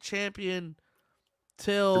Io be champion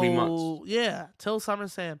till 3 months. Yeah, till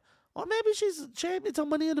SummerSlam. Or maybe she's champion till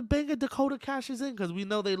Money in the Bank and Dakota cashes in, because we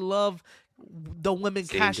know they love the women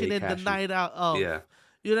cashing in the night out of. Yeah.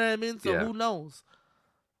 You know what I mean? So who knows?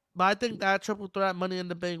 But I think that triple threat Money in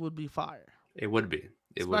the Bank would be fire. It would be.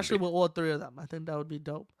 Especially with all 3 of them. I think that would be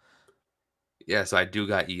dope. Yeah, so I do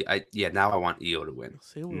got Io. Now I want Io to win.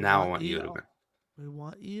 See, now I want Io to win. We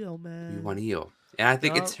want Io, man. We want Io. And I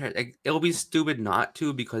think it'll be stupid not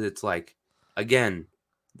to, because it's like, again,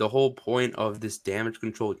 the whole point of this Damage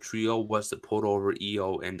Control trio was to put over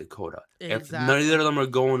Io and Dakota. Exactly. If neither of them are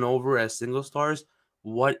going over as single stars,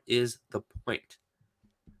 what is the point?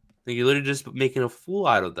 Like, you're literally just making a fool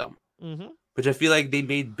out of them. Mm-hmm. Which I feel like they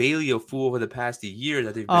made Bailey a fool over the past year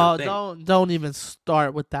that they've been a thing. Don't even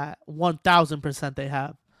start with that. 1,000% they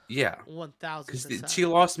have. Yeah. 1,000%. Because she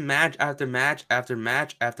lost match after match after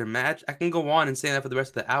match after match. I can go on and say that for the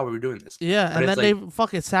rest of the hour we're doing this. Yeah, but and then they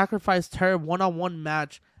fucking sacrificed her one-on-one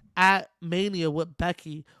match at Mania with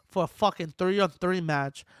Becky for a fucking 3-on-3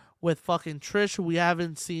 match with fucking Trish, who we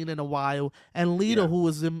haven't seen in a while, and Lita, who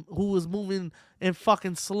was moving in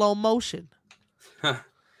fucking slow motion.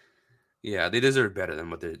 Yeah, they deserve better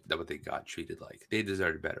than what they got treated like. They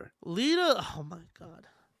deserve better. Lita, oh my god.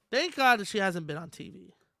 Thank God that she hasn't been on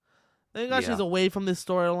TV. Thank God she's away from this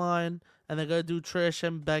storyline, and they're gonna do Trish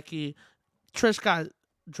and Becky. Trish got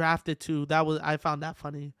drafted too. I found that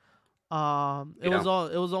funny. It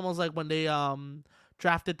was almost like when they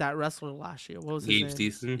drafted that wrestler last year. What was his name?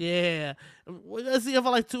 Stevenson? Yeah. We're gonna see her for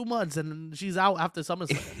like 2 months, and she's out after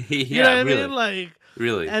SummerSlam. Yeah, you know what I mean? Like,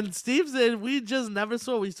 really. And Stevenson, we just never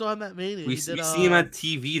saw. We saw him at Mania. We see him at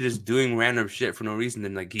TV just doing random shit for no reason,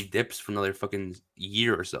 and like he dips for another fucking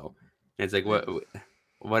year or so. And it's like,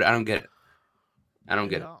 what? I don't get it. I don't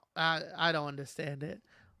get it. I don't understand it.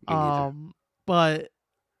 But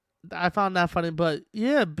I found that funny. But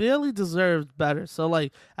yeah, Bailey deserves better. So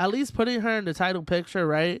like, at least putting her in the title picture,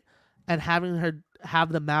 right, and having her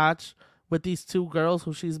have the match with these 2 girls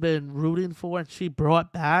who she's been rooting for, and she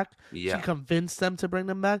brought back. Yeah. She convinced them to bring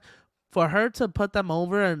them back. For her to put them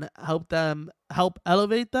over and help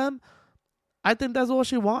elevate them, I think that's all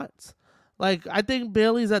she wants. Like, I think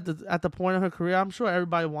Bailey's at the point of her career. I'm sure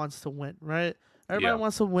everybody wants to win, right? Everybody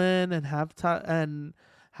wants to win and have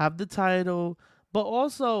the title, but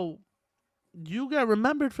also you get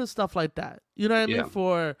remembered for stuff like that. You know what I mean?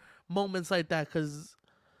 For moments like that, because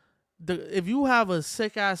if you have a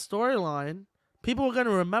sick ass storyline, people are gonna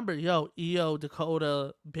remember. Io,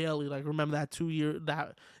 Dakota, Bailey. Like, remember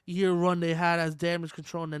that year run they had as Damage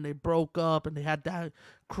Control, and then they broke up, and they had that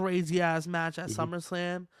crazy ass match at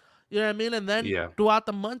SummerSlam. You know what I mean? And then throughout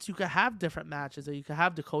the months, you could have different matches. You could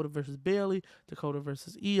have Dakota versus Bailey, Dakota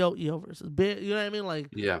versus Io versus Bailey. You know what I mean? Like,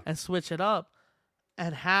 and switch it up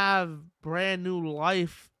and have brand new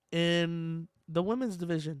life in the women's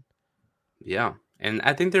division. Yeah. And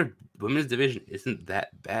I think their women's division isn't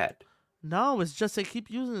that bad. No, it's just they keep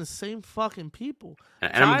using the same fucking people.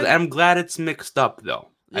 And I'm glad it's mixed up, though.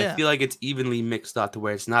 Yeah. I feel like it's evenly mixed up to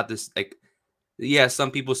where it's not this, like,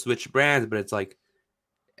 some people switch brands, but it's like,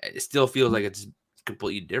 it still feels like it's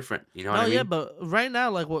completely different. You know what No, I yeah, mean? but right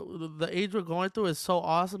now, like what the age we're going through is so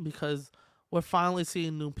awesome because we're finally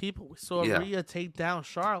seeing new people. We saw Yeah, Rhea take down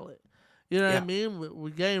Charlotte. You know what I yeah. mean? We're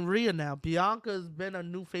getting Rhea now. Bianca's been a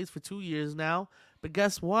new face for 2 years now, but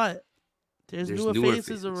guess what? There's There's newer newer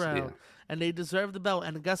faces faces. Yeah, around, and they deserve the belt.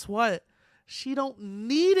 And guess what? She don't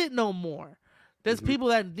need it no more. There's hmm people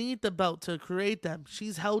that need the belt to create them.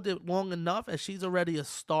 She's held it long enough, and she's already a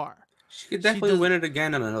star. she could She definitely does. win it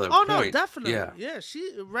again at another Oh no, point. definitely. Yeah, Yeah,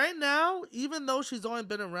 she right now, even though she's only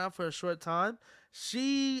been around for a short time,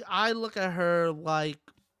 I look at her like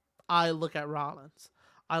I look at Rollins.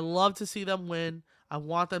 I love to see them win. I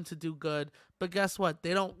want them to do good. But guess what?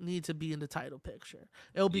 They don't need to be in the title picture.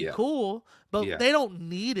 It'll be yeah, cool, but yeah, they don't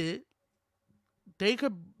need it. They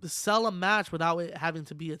could sell a match without it having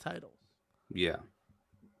to be a title. yeah.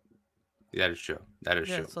 That is true. That is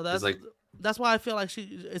Yeah, true. so It's like, that's why I feel like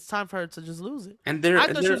it's time for her to just lose it. and I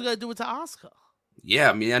thought she they're was gonna do it to Asuka. yeah.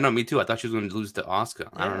 I mean, I know, me too. I thought she was going to lose to Oscar.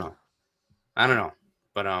 I don't Yeah. know. I don't know,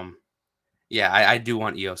 but yeah, I do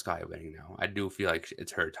want Io Sky winning now. I do feel like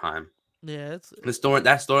it's her time. Yeah, it's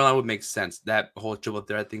That storyline would make sense. That whole triple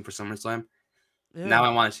threat thing for SummerSlam. Now yeah.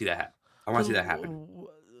 I want to see that happen. I want Because to see that happen.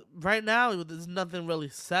 right now, there's nothing really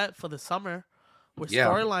set for the summer with Yeah,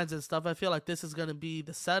 storylines and stuff. I feel like this is going to be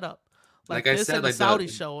the setup. like Like I this said, and the like Saudi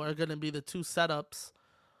show are going to be the two setups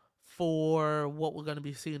for what we're going to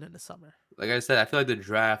be seeing in the summer. I said, I feel like the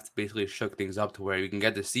draft basically shook things up to where you can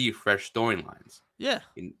get to see fresh storylines. Yeah.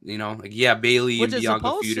 You know, like yeah, Bailey Which and is Bianca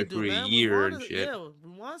supposed to feuded do, for a man. We year want and to, shit. we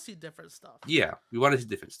want to see different stuff. Yeah, we want to see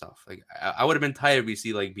different stuff. Like I would have been tired if we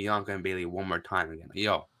see like Bianca and Bailey one more time again. Like,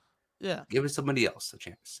 yo, Yeah. give us somebody else a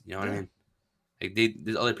chance. You know what I Yeah. mean? Like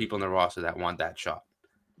there's other people in the roster that want that shot.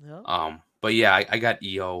 Yeah. But yeah, I got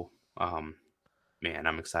EO. Man,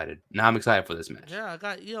 I'm excited. Now I'm excited for this match. Yeah, I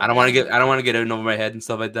got I don't want to get it over my head and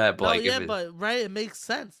stuff like that. But No, like, yeah, but right, it makes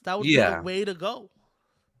sense. That would be the yeah, way to go.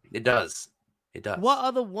 it does. It does. What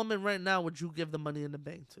other woman right now would you give the Money in the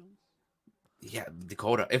Bank to? Yeah,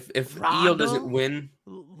 Dakota. If EO Ronda, doesn't win,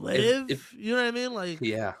 Liv, if you know what I mean? Like,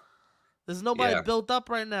 yeah, there's nobody yeah, built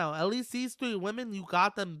up right now. At least these three women, you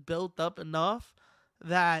got them built up enough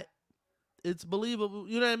that it's believable.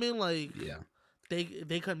 You know what I mean? Like, yeah.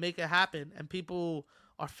 they could make it happen, and people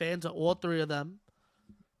are fans of all three of them.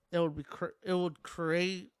 It would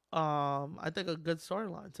create I think a good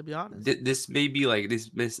storyline, to be honest. This may be like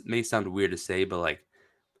this may sound weird to say, but like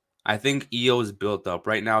I think EO is built up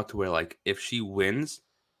right now to where like if she wins,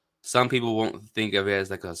 some people won't think of it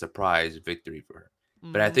as like a surprise victory for her.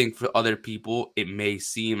 But I think for other people, it may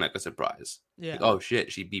seem like a surprise. Yeah. Like, oh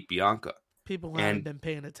shit, she beat Bianca. People haven't been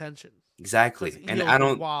paying attention. Exactly. And I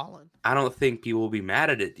don't think people will be mad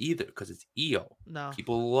at it either because it's EO. No.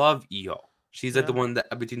 People love EO. She's like the one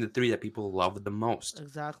that between the three that people love the most.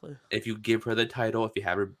 Exactly. If you give her the title, if you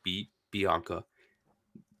have her beat Bianca,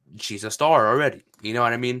 she's a star already. You know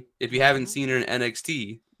what I mean? If you haven't seen her in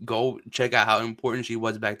NXT, go check out how important she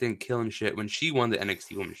was back then, killing shit when she won the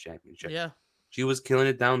NXT Women's Championship. Yeah. She was killing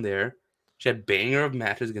it down there. She had banger of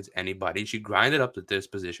matches against anybody. She grinded up to this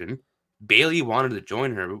position. Bailey wanted to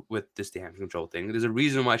join her with this damage control thing. There's a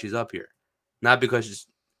reason why she's up here. Not because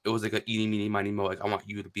it was like a eeny, meeny, miny, mo, like, I want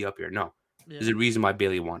you to be up here. No. Yeah. There's a reason why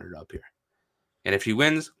Bailey wanted her up here. And if she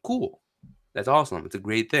wins, cool. That's awesome. It's a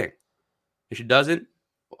great thing. If she doesn't,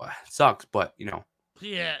 well, it sucks, but, you know.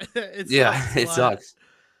 Yeah. It sucks.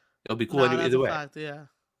 It'll be cool either way. Fact, yeah.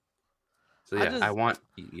 So, yeah, I want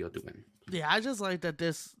Io to win. Yeah, I just like that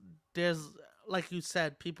there's, like you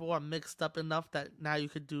said, people are mixed up enough that now you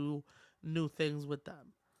could do new things with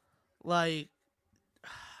them. Like,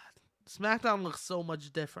 SmackDown looks so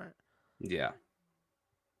much different. Yeah.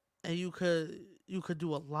 And you could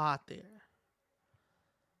do a lot there.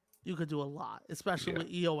 You could do a lot, especially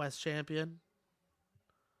with EOS champion.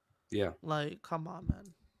 Yeah. Like, come on, man.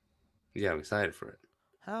 Yeah, I'm excited for it.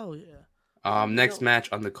 Hell yeah. Next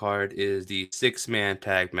match on the card is the 6-man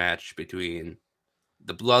tag match between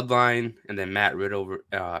the Bloodline and then Matt Riddle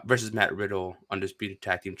versus Matt Riddle, Undisputed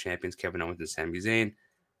Tag Team Champions Kevin Owens and Sami Zayn.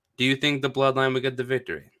 Do you think the Bloodline would get the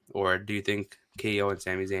victory? Or do you think KO and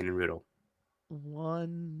Sami Zayn and Riddle?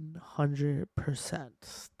 100%.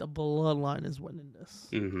 The Bloodline is winning this.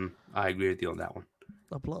 Mm-hmm. I agree with you on that one.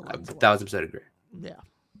 The Bloodline. 1,000% agree. Yeah.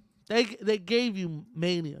 They gave you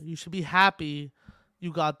Mania. You should be happy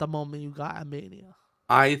you got the moment you got at Mania.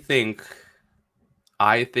 I think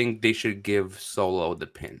they should give Solo the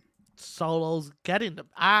pin. Solo's getting them.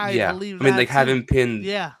 I believe that. I mean, like, too. have him pin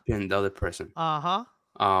the other person. Uh-huh.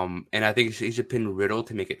 And I think he should pin Riddle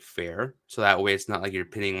to make it fair. So that way it's not like you're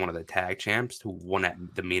pinning one of the tag champs who won at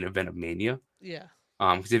the main event of Mania. Yeah.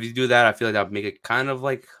 Because if you do that, I feel like that would make it kind of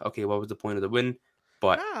like, okay, what was the point of the win?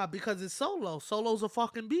 But Nah, because it's Solo. Solo's a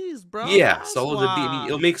fucking beast, bro. yeah, That's Solo's a beat. I mean,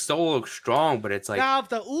 it'll why. make Solo look strong, but it's like, Now, if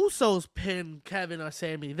the Usos pin Kevin or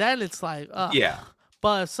Sammy, then it's like, ugh. yeah,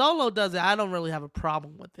 But if Solo does it, I don't really have a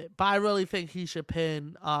problem with it. But I really think he should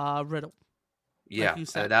pin Riddle, like yeah, you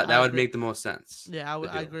said. that I would agree. make the most sense Yeah, to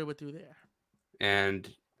I do. agree with you there. And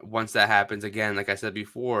once that happens again, like I said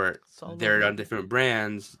before, Solo, they're on baby. different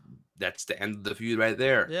brands. That's the end of the feud right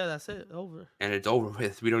there, Yeah, that's it. Over. and it's over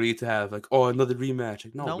with. We don't need to have like, oh, another rematch.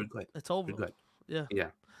 Like, no, we're Nope, good. it's We're over. good. Yeah,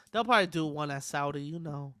 Yeah, they'll probably do one at Saudi. You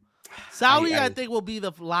know, I, Saudi, I I think will be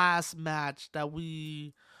the last match that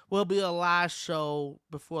will be the last show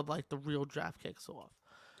before like the real draft kicks off.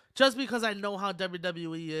 Just because I know how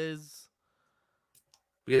WWE is.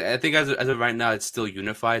 I think as of right now, it's still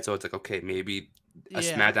unified. So it's like, okay, maybe a Yeah,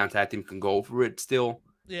 SmackDown tag team can go for it still.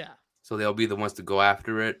 yeah, So they'll be the ones to go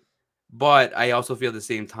after it. But I also feel at the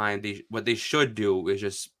same time, what they should do is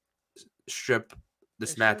just strip the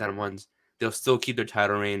they should. SmackDown ones. They'll still keep their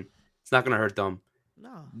title reign. It's not gonna hurt them.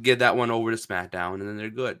 No. Get that one over to SmackDown, and then they're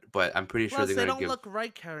good. But I'm pretty sure Plus, they're they gonna don't give. look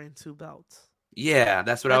right carrying two belts. Yeah,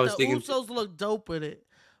 that's what I Like was the thinking. Usos look dope with it.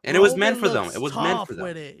 And it was meant Roman for them. It looks was meant for tough them.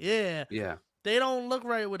 with it. Yeah, Yeah, they don't look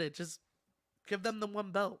right with it. Just give them the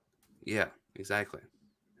one belt. yeah, exactly.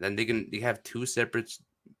 Then they have two separate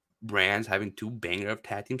brands having two banger of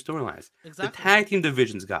tag team storylines. The Exactly. tag team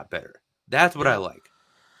divisions got better. That's what I Yeah. like.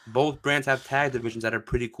 Both brands have tag divisions that are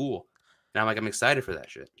pretty cool. And I'm excited for that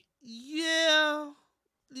shit. Yeah.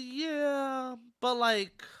 Yeah. But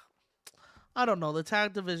like, I don't know. The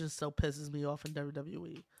tag division still pisses me off in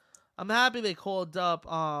WWE. I'm happy they called up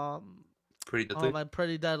Pretty deadly. like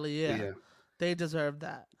Pretty Deadly. Yeah. Yeah, They deserve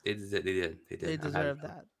that. they did. They did. They They did. I'm happy deserve for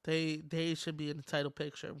them. that. They should be in the title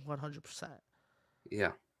picture 100%.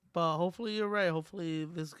 Yeah. But hopefully you're right. Hopefully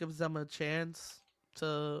this gives them a chance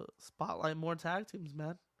to spotlight more tag teams,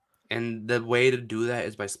 man. And the way to do that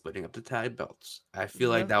is by splitting up the tag belts. I feel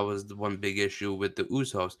like Yeah. that was the one big issue with the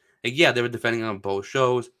Usos. Like, yeah, they were defending on both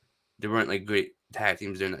shows. They weren't like great tag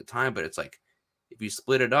teams during that time, but it's like if you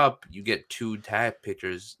split it up, you get two tag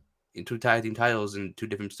pictures in two tag team titles and two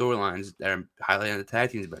different storylines that are highlighting the tag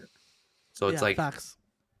teams better. So it's Yeah, like facts.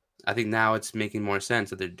 I think now it's making more sense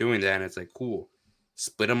that they're doing that, and it's like cool.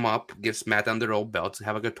 Split them up, give SmackDown their old belts,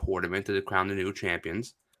 have like a tournament to crown the new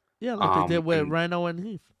champions. Yeah, like they did with And Rhino and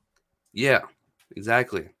Heath. yeah,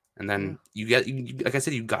 exactly. And Yeah. then like I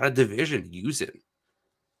said, you got a division, use it.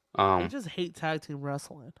 They just hate tag team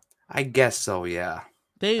wrestling. I guess so. Yeah,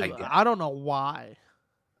 I guess. I don't know why.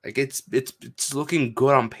 Like it's looking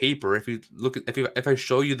good on paper. If you look at if I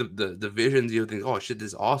show you the divisions, you think, oh shit, this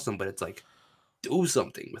is awesome. But it's like do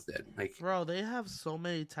something with it. Like, Bro, they have so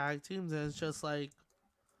many tag teams and it's just like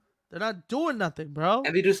they're not doing nothing, bro.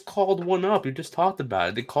 and they just called one up. You just talked about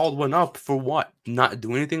it. They called one up for what? Not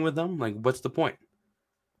do anything with them? Like, what's the point?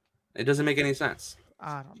 It doesn't make any sense.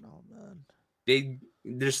 I don't know, man.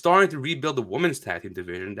 They're starting to rebuild the women's tag team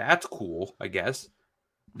division. That's cool, I guess.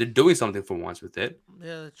 They're doing something for once with it.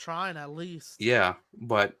 Yeah, they're trying at least. Yeah,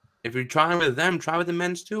 but if you're trying with them, try with the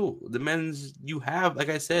men's too. The men's, you have, like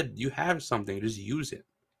I said, you have something. Just use it.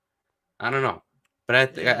 I don't know, but I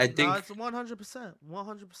No, think, it's 100%.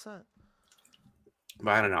 100%.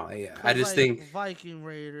 but I don't know. Yeah, I Cause just like think Viking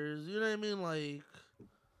Raiders, you know what I mean? Like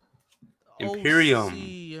Imperium.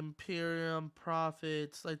 OC, Imperium,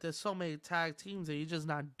 Profits. Like there's so many tag teams that you're just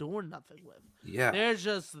not doing nothing with. Yeah, They're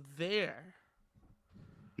just there.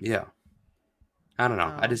 yeah. I don't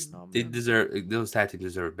know. I I don't just know, they man. deserve those tag teams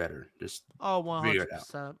deserve better. Just Oh, figure it out.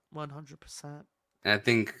 100%. 100%. And I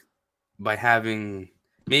think by having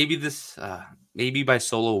maybe this, maybe by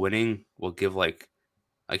Solo winning, we'll give like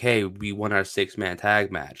hey, we won our 6-man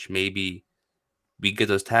tag match. Maybe we get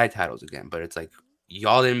those tag titles again. But it's like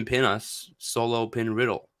y'all didn't pin us. Solo pin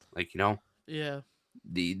Riddle. Like, Yeah.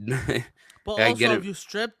 the But I get also, if it. you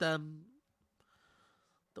strip them,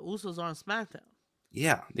 the Usos are on SmackDown.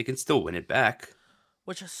 Yeah, they can still win it back.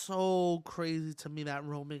 Which is so crazy to me that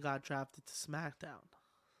Roman got drafted to SmackDown.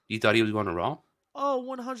 You thought he was going to Raw? Oh,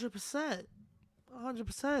 100%.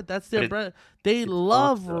 100%. That's But their bread. They it's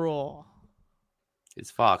love Fox, though. Raw.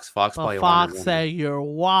 It's Fox. Fox But probably Fox wanted said you're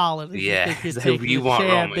wildin' if you Yeah, think you're it's like, taking we the want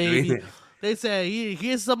champ, Roman. baby. They said,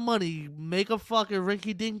 here's some money. Make a fucking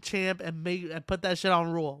rinky dink champ and put that shit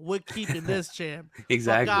on Raw. We're keeping this champ.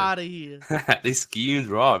 Exactly. Fuck out of here. They schemed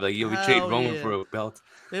Raw. Like, yo, we trade Hell Roman yeah. for a belt.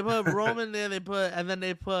 They put Roman there. Then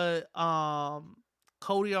they put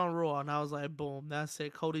Cody on Raw, and I was like, boom, that's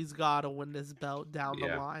it. Cody's gotta win this belt down the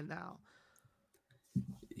Yeah. line now.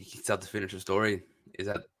 He's out to finish the story. Is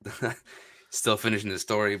that still finishing the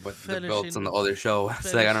story, but the belt's on the other show?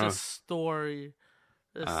 It's like, I don't know. Story.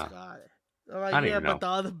 This guy. I'm like, I don't yeah, even but know. the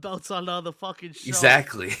other belt's on the other fucking show.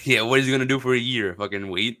 Exactly. Yeah, what is he gonna do for a year? Fucking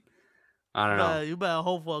wait? I don't know. But you better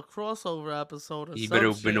hope for a crossover episode or He some better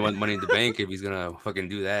win shit. the Money in the Bank if he's gonna fucking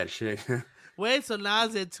do that shit. Wait, so now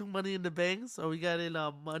is it 2 Money in the Banks? Are we getting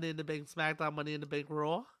Money in the Bank SmackDown, Money in the Bank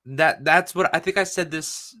Raw? That's what I think. I said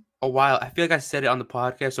this a while. I feel like I said it on the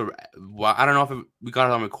podcast, or well, I don't know if we got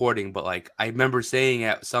it on recording, but like I remember saying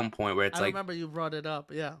at some point where it's I like remember you brought it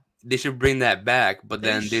up. Yeah, they should bring that back, but they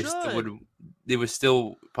then should. they were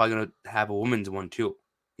still probably gonna have a women's one too.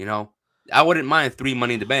 You know, I wouldn't mind 3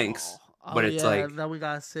 Money in the Banks, but Oh it's yeah. like Now we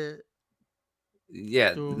gotta sit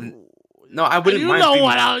yeah, through. no, I wouldn't You mind know three.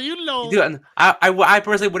 what? You know. Dude, I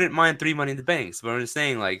personally wouldn't mind 3 Money in the Banks, but I'm just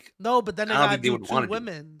saying like No, but then they I don't gotta think they do would two want to do.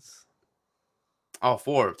 women's. Oh,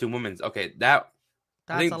 four, 2 women's. Okay, that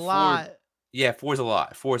I That's a think four. lot. Yeah, four's a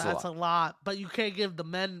lot. Four's a That's lot. a lot. But you can't give the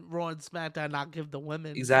men Raw and SmackDown, and not give the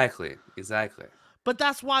women's. Exactly. But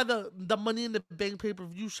that's why the Money in the Bank pay per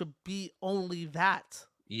view should be only that.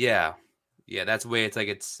 Yeah, yeah. That's the way it's like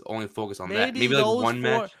it's only focused on that. Maybe Maybe like one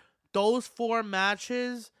match. those four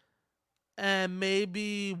matches, and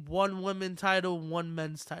maybe one women's title, one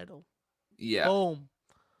men's title. Yeah, Boom,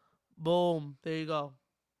 boom. There you go.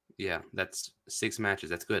 yeah. That's 6 matches.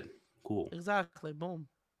 That's good. Cool. Exactly. Boom.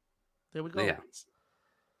 There we go.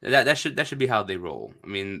 Yeah, that should be how they roll. I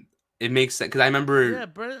mean, it makes sense because I remember. Yeah,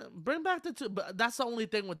 bring back the two. But that's the only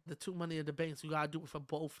thing with the 2 Money in the Banks. You gotta do it for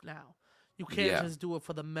both now. You can't Yeah, just do it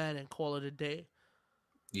for the men and call it a day.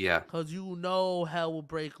 yeah. Cause you know hell will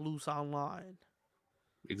break loose online.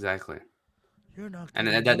 Exactly. You're not And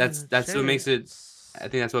giving that's what makes it. chance. I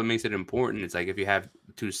think that's what makes it important. It's like if you have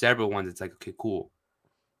two separate ones, it's like okay, cool.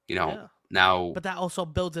 You know, Yeah. now. But that also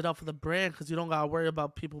builds it up for the brand because you don't gotta worry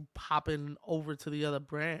about people popping over to the other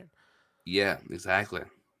brand. Yeah, exactly.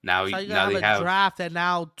 Now, So you now gotta they have a have. draft, and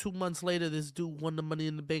now 2 months later, this dude won the Money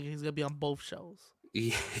in the Bank. And he's gonna be on both shows.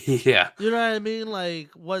 Yeah, You know what I mean?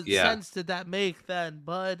 Like, what yeah, sense did that make then,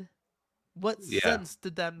 bud? What yeah. sense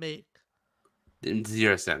did that make? In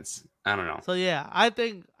 0 sense. I don't know. So yeah, I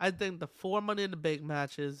think the 4 Money in the Bank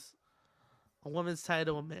matches, a women's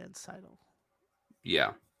title, a man's title.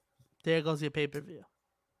 Yeah, There goes your pay per view.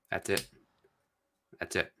 that's it.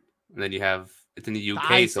 That's it. And then you have it's in the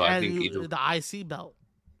UK, so I think the IC belt,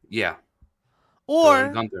 yeah, or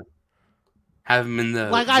Gunther have him in the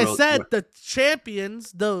like I said, the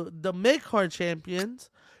champions, the mid card champions,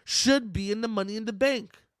 should be in the Money in the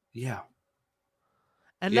Bank. Yeah,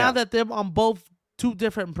 And yeah. now that they're on both two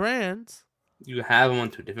different brands, You have them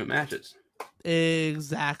on 2 different matches.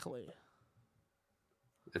 exactly.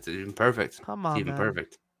 That's even perfect. Come on, It's even man.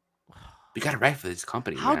 perfect. We got it right for this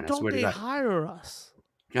company, How man. I don't swear to they God. hire us?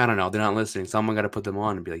 I don't know. They're not listening. Someone got to put them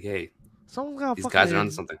on and be like, "Hey, Someone's got these fucking. guys are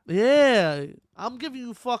onto something." Yeah, I'm giving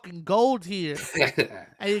you fucking gold here,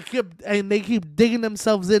 and they keep digging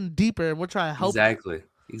themselves in deeper, and we're trying to help.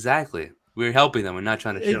 Exactly. We're helping them. We're not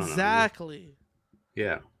trying to shit on them. Exactly.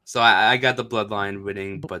 Yeah. So I got the Bloodline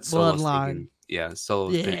winning, but Solo's Bloodline. taking. Yeah,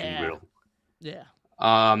 Solo's taking Riddle. Yeah.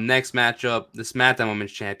 Next matchup, the SmackDown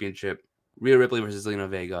Women's Championship, Rhea Ripley versus Zelina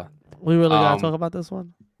Vega. We really gotta talk about this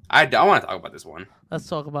one. I want to talk about this one Let's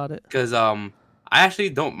talk about it. because I actually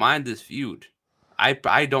don't mind this feud. I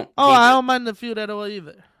don't. I don't mind the feud at all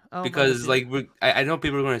either. Because like I know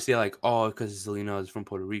people are going to say like, oh, because Zelina is from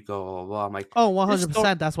Puerto Rico, blah, blah, blah. I'm like,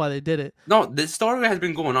 100%. That's why they did it. No, this story has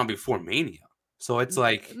been going on before Mania, so it's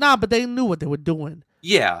like, nah, but they knew what they were doing.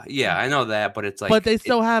 Yeah, I know that, but it's like, but they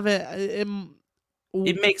still haven't.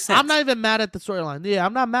 It makes sense. I'm not even mad at the storyline. Yeah,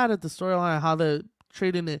 I'm not mad at the storyline how they're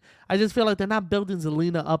treating it. I just feel like they're not building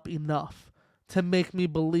Zelina up enough to make me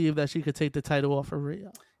believe that she could take the title off of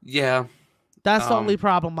Rhea. Yeah, that's the only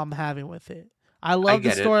problem I'm having with it. I love the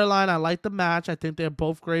storyline. I like the match. I think they're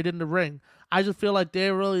both great in the ring. I just feel like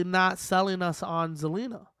they're really not selling us on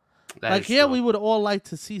Zelina. Like, yeah, we would all like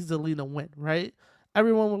to see Zelina win, right?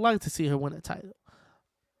 Everyone would like to see her win a title.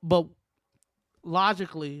 But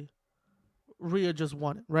logically, Rhea just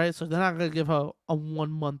won it, right? So they're not going to give her a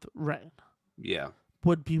 1-month reign. Yeah.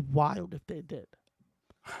 Would be wild if they did.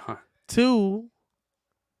 2,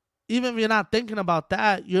 even if you're not thinking about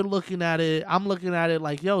that, you're looking at it. I'm looking at it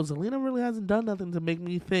like, yo, Zelina really hasn't done nothing to make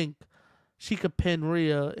me think she could pin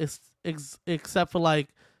Rhea, except for like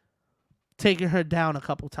taking her down a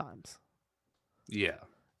couple times. Yeah.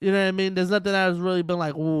 You know what I mean? There's nothing that has really been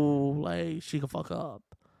like, ooh, like she could fuck up.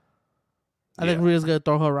 I think Rhea's gonna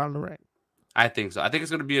throw her around the ring. I think so. I think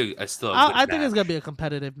it's gonna be a still. I think it's gonna be a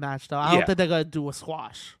competitive match, though. I don't think they're gonna do a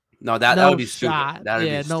squash. No, that would be shot. stupid. That would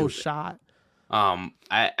be stupid. No shot.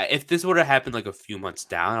 If this would have happened like a few months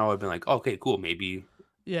down, I would have been like, okay, cool, maybe.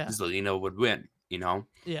 Yeah. Zelina would win. You know.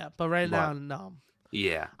 Yeah, but now, no.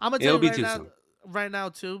 Yeah, I'm gonna tell it'll you be too soon. right now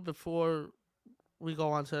too. Before we go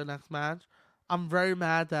on to the next match, I'm very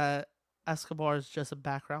mad that Escobar is just a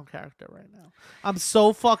background character right now. I'm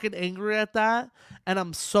so fucking angry at that, and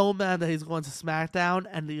I'm so mad that he's going to SmackDown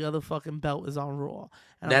and the other fucking belt is on Raw,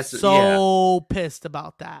 and I'm That's yeah. so pissed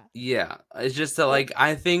about that. Yeah, it's just that Oh, like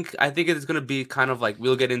I think it's gonna be kind of like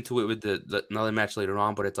we'll get into it with the another match later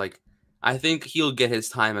on, but it's like I think he'll get his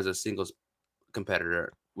time as a singles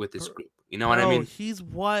competitor with this group. You know what I bro, mean? he's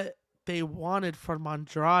what they wanted from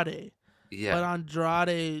Andrade, but Yeah,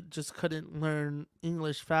 Andrade just couldn't learn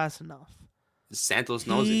English fast enough. Santos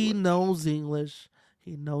knows He English. knows English.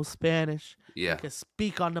 He knows Spanish. He Yeah, can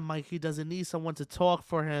speak on the mic. He doesn't need someone to talk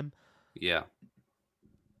for him. yeah,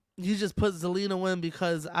 He just put Zelina in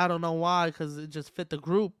because I don't know why, because it just fit the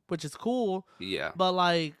group, which is cool. yeah, But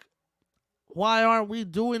like, why aren't we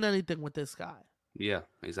doing anything with this guy? yeah.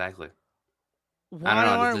 Exactly. I don't Why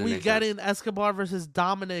know. This aren't doesn't we make sense. getting Escobar versus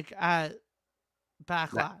Dominic at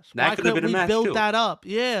That Backlash? that Why could have couldn't been a we match build too. that up?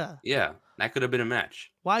 Yeah. Yeah, that could have been a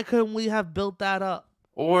match. Why couldn't we have built that up?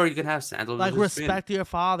 Or you can have Santos Like versus Finn. respect your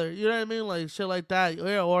father. You know what I mean? Like shit like that.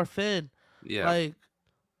 Yeah, or Finn. Yeah, Like,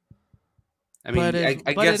 I mean,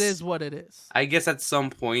 I but it guess is what it is. I guess at some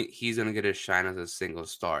point he's gonna get his shine as a single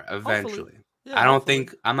star Hopefully. eventually. Yeah, I don't hopefully.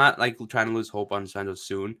 think I'm not like trying to lose hope on Santos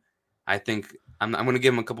soon. I think I'm gonna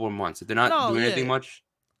give him a couple more months. If they're not No, doing anything yeah. much,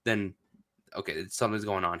 then okay, something's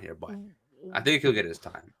going on here. But I think he'll get his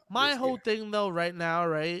time My this whole year. thing though, right now,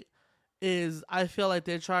 right, is I feel like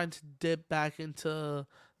they're trying to dip back into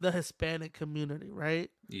the Hispanic community, right?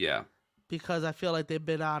 Yeah, Because I feel like they've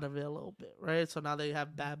been out of it a little bit, right? So now they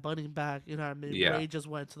have Bad Bunny back. You know what I mean? yeah, Ray just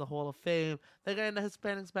went to the Hall of Fame. They're getting the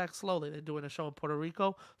Hispanics back slowly. They're doing a show in Puerto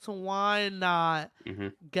Rico. So why not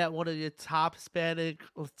hmm get one of your top Hispanic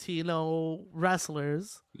Latino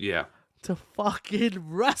wrestlers yeah, to fucking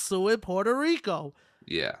wrestle in Puerto Rico?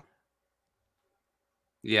 yeah,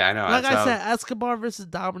 yeah. I know. Like That's I how said, Escobar versus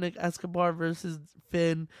Dominic, Escobar versus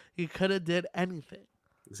Finn. He could have did anything.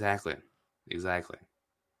 exactly, exactly.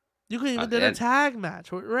 You could even did a And tag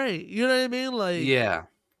match with Ray. You know what I mean? Like yeah,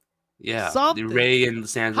 yeah. The something. Ray and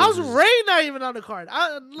Santos How's is Ray not even on the card?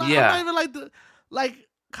 I'm not yeah. even like the like.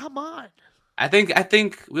 Come on. I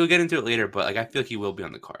think we'll get into it later, but like I feel like he will be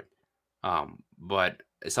on the card. But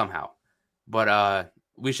somehow. But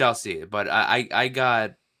we shall see. But I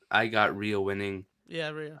got Rio winning. Yeah,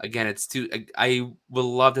 Rio. Again, it's too I would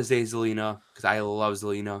love to say Zelina because I love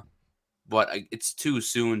Zelina, but it's too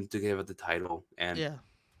soon to give it the title. And Yeah,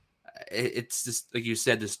 it's just like you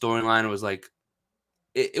said, the storyline was like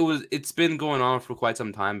it's been going on for quite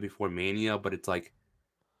some time before Mania, but it's like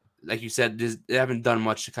you said, they haven't done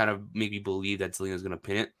much to kind of make me believe that Zelina's gonna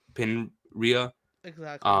pin Rhea.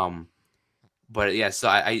 exactly. Um, but yeah, so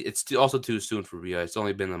it's also too soon for Rhea. It's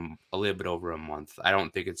only been a little bit over a month. I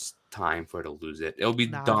don't think it's time for her to lose it. It'll be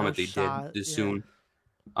Nah, dumb no if they did shot. this Yeah, soon.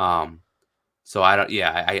 Um, so I don't.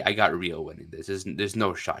 Yeah, I got Rhea winning this. There's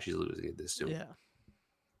no shot she's losing it this soon. yeah.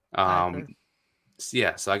 I Um, agree.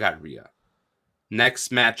 yeah, so I got Rhea.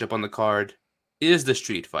 Next matchup on the card is the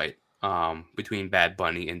street fight between Bad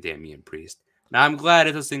Bunny and Damian Priest. Now I'm glad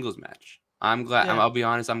it's a singles match. I'm glad. Yeah, I'll be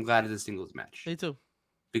honest. I'm glad it's a singles match me too.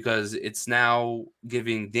 because it's now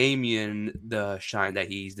giving Damian the shine that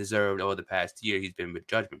he's deserved over the past year he's been with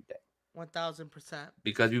Judgment Day. 1000%.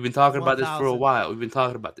 Because we've been talking about this for a 1000. while. We've been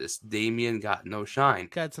talking about this. Damian got no shine.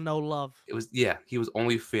 Gets no love. It was he was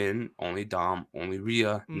only Finn, only Dom, only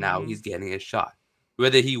Rhea. Now Mm-hmm. he's getting his shot.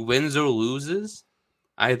 Whether he wins or loses,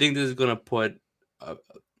 I think this is gonna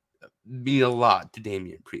mean a lot to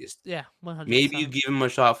Damian Priest. Yeah, Maybe you 100%. give him a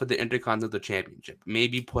shot for the Intercontinental Championship.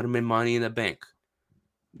 Maybe put him in Money in the Bank.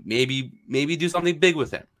 Maybe do something big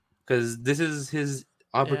with him because this is his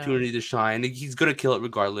Yeah, opportunity to shine. He's gonna kill it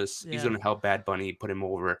regardless. He's yeah. gonna help Bad Bunny put him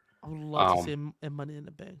over. I would love to see Um, him in Money in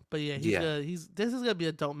the Bank. But yeah, he's yeah, gonna. This is gonna be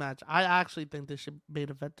a dope match. I actually think this should main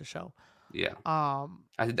event the show. yeah. Um,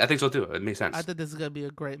 I think so too. It makes I sense. think this is gonna be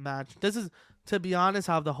a great match. This is, to be honest,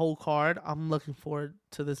 out of the whole card, I'm looking forward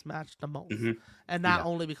to this match the most, hmm and not Yeah,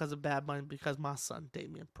 only because of Bad Bunny, because my son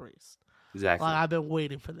Damian Priest. Like exactly. I've been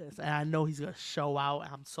waiting for this, and I know he's gonna show out.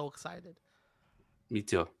 And I'm so excited. Me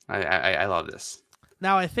too. I love this.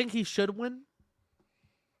 Now I think he should win,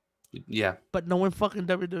 Yeah, but knowing fucking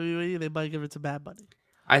WWE, they might give it to Bad Bunny.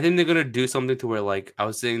 I think they're gonna do something to where like I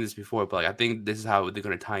was saying this before, but like I think this is how they're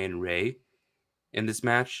gonna tie in Ray in this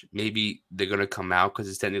match. Maybe they're gonna come out because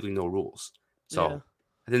it's technically no rules. Yeah, So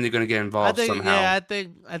I think they're gonna get I involved think. Yeah, somehow. I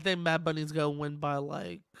think Bad Bunny's gonna win by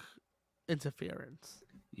like interference.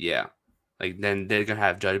 Yeah, like then they're gonna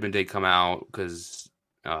have Judgment Day come out because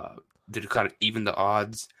they're kind of even the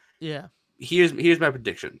odds. Yeah, Here's my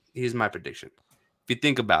prediction. Here's my prediction. if you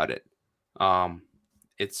think about it, um,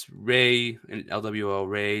 it's Ray and LWO,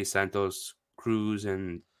 Ray, Santos, Cruz,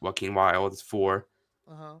 and Joaquin Wild. It's 4.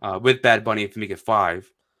 Uh-huh. With Bad Bunny, if you make it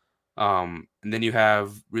 5. And then you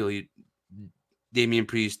have really Damian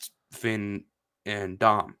Priest, Finn, and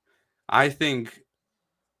Dom. I think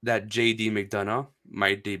that JD McDonough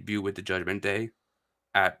might debut with the Judgment Day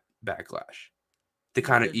at Backlash to You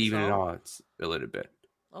kind of think even it so? odds a little bit.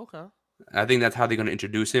 Okay. I think that's how they're going to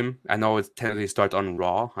introduce him. I know it technically starts on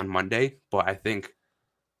Raw on Monday, but I think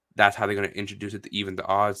that's how they're going to introduce it to even the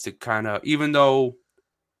odds to kind of, even though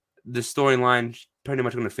the storyline pretty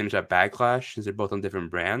much going to finish at Backlash since they're both on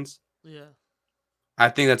different brands. Yeah. I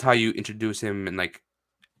think that's how you introduce him and like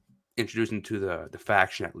introduce him to the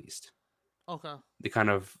faction at least. Okay. They kind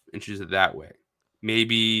of introduce it that way.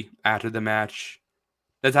 Maybe after the match,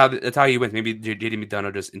 that's how he wins. Maybe JD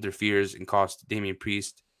McDonough just interferes and costs Damian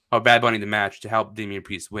Priest or Bad Bunny the match to help Damian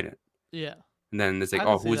Priest win it. Yeah. And then it's like, I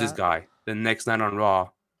can oh, see who's this that. guy? Then next night on Raw,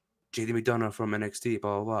 JD McDonough from NXT,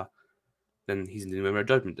 blah blah blah. Then he's in the Member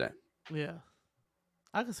Judgment Day. Yeah.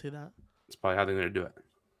 I can see that. That's probably how they're gonna do it.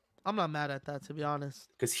 I'm not mad at that, to be honest.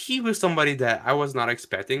 Because he was somebody that I was not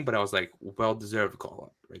expecting, but I was like, well deserved call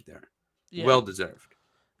up right there. Yeah. Well deserved.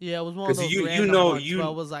 Yeah, it was one of Because those you random know ones,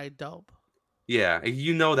 but it was like dope. yeah,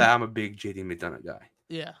 you know that I'm a big JD McDonough guy.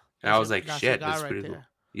 Yeah. And I was like, That's your shit, this guy is right pretty cool. there.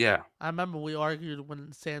 Yeah. I remember we argued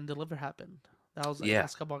when Stand Deliver happened. That was like Yeah.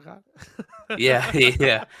 Escobar God. Yeah,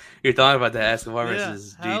 yeah. You're talking about the Escobar Yeah,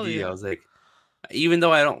 versus hell JD. yeah. I was like, even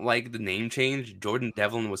though I don't like the name change, Jordan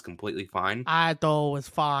Devlin was completely fine. I thought it was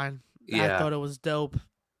fine. I Yeah. thought it was dope.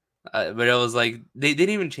 But it was like they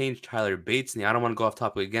didn't even change Tyler Bates. I don't want to go off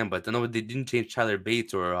topic again, but I know they didn't change Tyler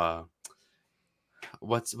Bates or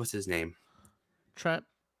what's his name? Trent.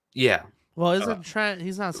 Yeah. Well, isn't Trent?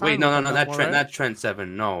 He's not Wait, signed with them no not more, Trent, right? not Trent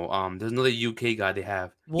Seven. No, there's another UK guy they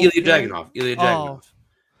have. Wolfgang? Ilya Dragunov. Ilya Oh.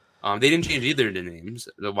 Dragunov. They didn't change either of the names.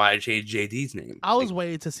 Why I changed JD's name? I was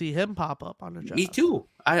waiting to see him pop up on the draft. Me too.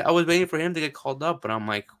 I was waiting for him to get called up, but I'm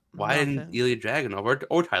like, why didn't Ilya Dragunov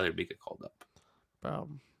or Tyler B get called up? Bro,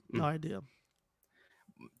 no idea.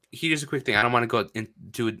 Here's a quick thing. I don't want to go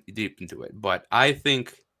too deep into it, but I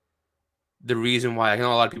think the reason why I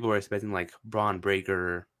know a lot of people were expecting like Braun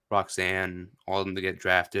Breaker, Roxanne, all of them to get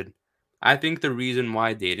drafted. I think the reason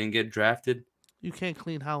why they didn't get drafted, you can't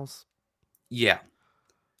clean house. Yeah.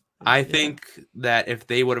 I think that if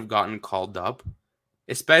they would have gotten called up,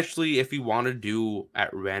 especially if you want to do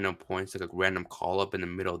at random points, like a random call up in the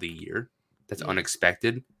middle of the year, that's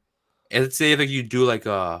unexpected. And let's say if you do like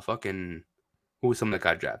a fucking who was someone that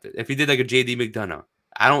got drafted. If he did like a JD McDonough,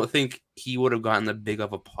 I don't think he would have gotten the big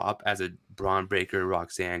of a pop as a Braun Breaker,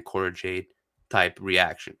 Roxanne, Cora Jade type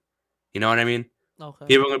reaction. You know what I mean? Okay.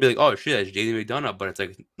 People are gonna be like, "Oh shit, it's JD McDonough," but it's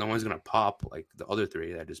like no one's gonna pop like the other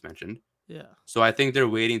 3 that I just mentioned. Yeah. So I think they're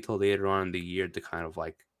waiting till later on in the year to kind of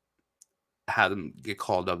like have them get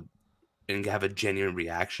called up and have a genuine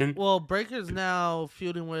reaction. Well, Breaker's now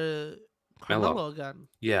feuding with Carmelo again.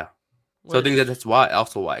 Yeah. So I think that's why,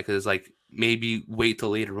 because it's like maybe wait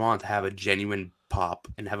till later on to have a genuine pop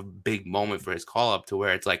and have a big moment for his call up to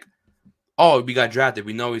where it's like, oh, we got drafted.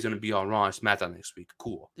 We know he's going to be on Raw and SmackDown next week.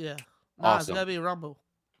 Cool. Yeah. Awesome. It's going to be Rumble.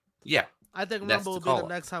 Yeah. I think Rumble will be the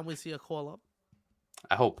next time we see a call up.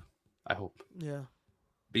 I hope. Yeah.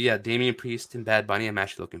 But yeah, Damian Priest and Bad Bunny, I'm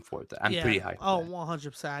actually looking forward to that. I'm pretty hyped. Oh,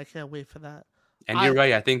 100%. I can't wait for that. And you're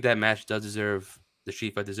right. I think that match does deserve, the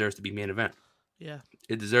Street Fight deserves to be main event. Yeah.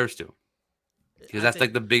 It deserves to. Because that's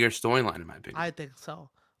like the bigger storyline, in my opinion. I think so.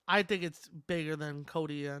 I think it's bigger than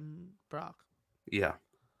Cody and Brock. Yeah.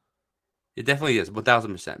 It definitely is,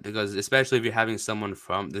 1,000%. Because especially if you're having someone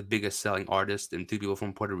from the biggest selling artist and 2 people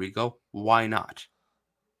from Puerto Rico, why not?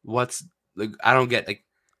 What's like? I don't get like.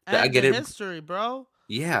 And I get the it. History, bro.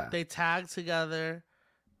 Yeah. They tagged together,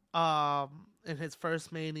 in his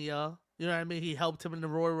first Mania. You know what I mean? He helped him in the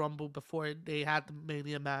Royal Rumble before they had the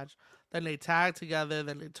Mania match. Then they tagged together.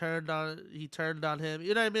 Then he turned on him.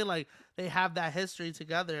 You know what I mean? Like they have that history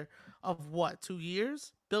together of what 2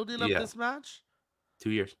 years building up this match. 2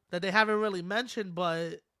 years that they haven't really mentioned,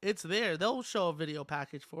 but it's there. They'll show a video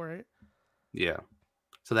package for it. Yeah.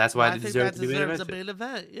 So that's why they deserve to be a main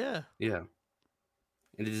event. Yeah. Yeah.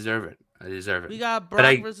 And they deserve it. I deserve it. We got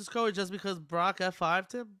Brock versus Cody just because Brock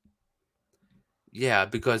F5'd him. Yeah,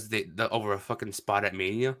 because they over a fucking spot at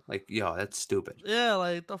Mania. Like, yo, that's stupid. Yeah,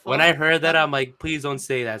 like the fuck? When I heard that, I'm like, please don't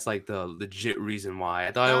say that's like the legit reason why.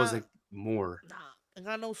 I thought it was like more. Nah, I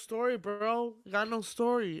got no story, bro. I got no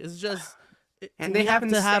story. It's just. And they haven't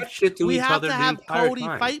said shit to each other the entire time. We have to have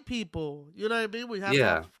Cody fight people. You know what I mean? We have to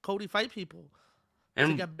have Cody fight people.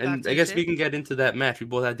 And I guess we can get into that match. We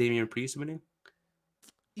both had Damian Priest winning.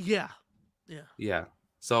 Yeah. Yeah. Yeah.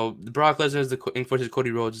 So Brock Lesnar is versus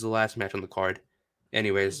Cody Rhodes is the last match on the card.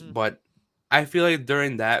 Anyways, Mm-hmm. but I feel like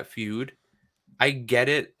during that feud, I get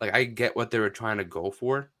it. Like I get what they were trying to go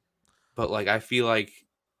for, but like I feel like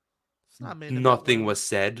It's not main event nothing worthy. was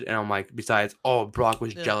said, and I'm like, besides, oh, Brock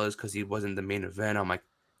was Yeah. jealous because he wasn't the main event. I'm like,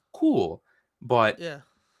 cool, but Yeah.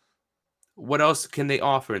 what else can they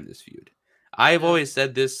offer in this feud? I've Yeah. always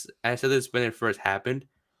said this. I said this when it first happened.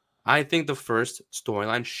 I think the first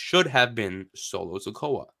storyline should have been Solo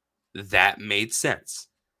Sikoa. That made sense.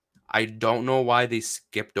 I don't know why they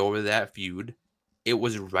skipped over that feud. It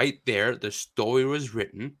was right there. The story was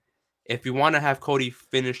written. If you want to have Cody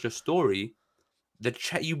finish the story,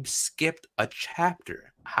 you skipped a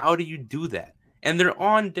chapter. How do you do that? And they're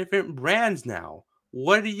on different brands now.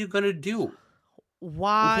 What are you gonna do? Who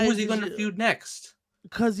Why is he did gonna you? feud next?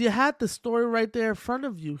 Because you had the story right there in front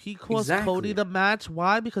of you. He cost Cody Exactly. the match.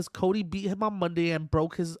 Why? Because Cody beat him on Monday and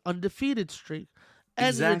broke his undefeated streak.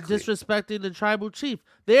 And you're Exactly. disrespecting the tribal chief.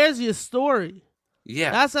 There's your story. Yeah.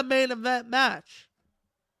 That's a main event match.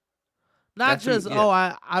 Not That's just,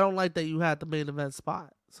 yeah. I don't like that you had the main event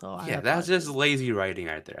spot. So I Yeah, have that's five just minutes. lazy writing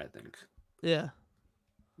right there, I think. Yeah.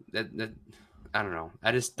 That I don't know.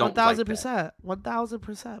 I just One don't like thousand that. percent.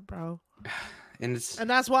 1000%, bro. And it's And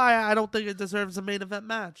that's why I don't think it deserves a main event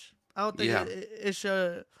match. I don't think yeah. it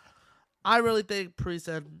should. I really think Priest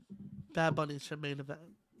and Bad Bunny should main event.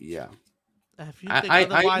 Yeah. If you think I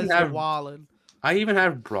even otherwise, you're have wildin'. I even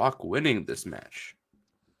have Brock winning this match.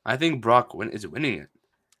 I think Brock is winning it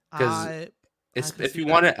because I can if see you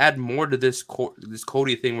that. want to add more to this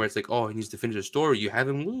Cody thing where it's like, oh, he needs to finish the story, you have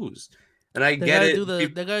him lose. And I They get gotta it. do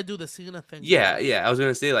they gotta do the Cena thing Yeah, though. yeah. I was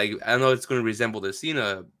gonna say like I know it's gonna resemble the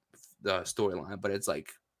Cena storyline, but it's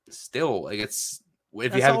like still like it's if you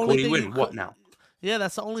That's the have only Cody thing you win, could. what now? Yeah,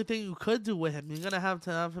 that's the only thing you could do with him. You're gonna have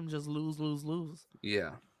to have him just lose, lose, lose.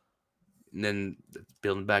 Yeah, and then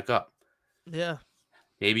building back up. Yeah.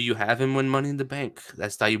 Maybe you have him win Money in the Bank.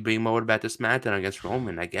 That's how you bring him over back to SmackDown against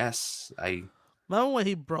Roman. I guess. Remember when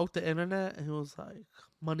he broke the internet and he was like,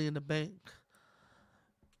 "Money in the Bank."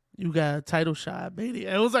 You got a title shot, baby.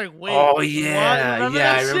 It was like, wait, Oh what? yeah, Remember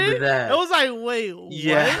yeah. that I remember shit? It that. was like, wait, what?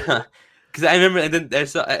 Yeah, because I remember, and then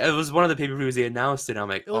it was one of the pay per views they announced it. I'm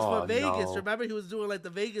like, It was for oh Vegas. no. Remember, he was doing like the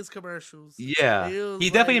Vegas commercials. And Yeah, he was he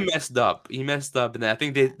definitely like, messed up. He messed up, and I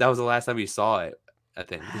think that was the last time we saw it. I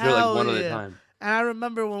think we saw it like hell one other yeah. time. And I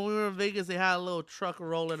remember when we were in Vegas, they had a little truck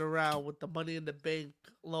rolling around with the Money in the Bank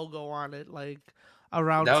logo on it, like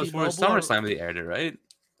around That was for T-Mobile. SummerSlam they aired it, right?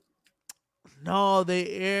 No, they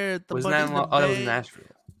aired the Wasn't Money that in the oh, that was in Bank. Nashville.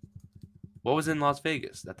 What was in Las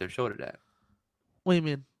Vegas that they showed it at? What do you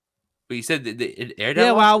mean? But you said it aired at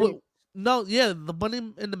Yeah, Las well, Vegas. no, yeah, the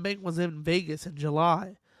Money in the Bank was in Vegas in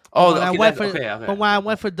July. But Oh, when I okay, went that's for okay, but okay. when I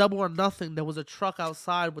went for Double or Nothing, there was a truck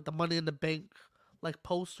outside with the Money in the Bank like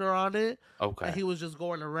poster on it, and Okay. he was just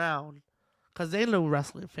going around because they knew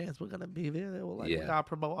wrestling fans were gonna be there. They were like, "We Yeah. gotta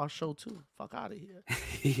promote our show too. Fuck out of here."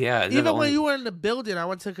 Yeah, is that the Even when only you were in the building, I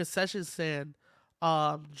went to a concession stand. at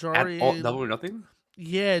all During Double or Nothing?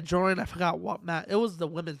 during I forgot what match. It was the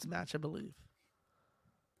women's match, I believe.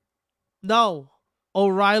 No,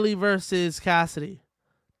 O'Reilly versus Cassidy.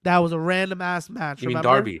 That was a random ass match. You mean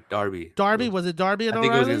Remember? Darby? Darby. Darby, was it Darby and I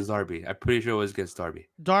think it was O'Reilly? against Darby. I'm pretty sure it was against Darby.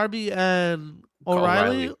 Darby and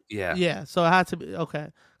O'Reilly. Yeah. Yeah, so it had to be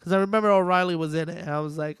okay. Because I remember O'Reilly was in it, and I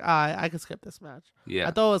was like, I could skip this match. Yeah.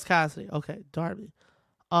 I thought it was Cassidy. Okay, Darby.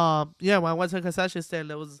 Yeah, when I went to a concession stand,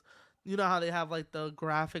 there was, you know how they have like the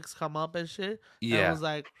graphics come up and shit. And it Yeah. was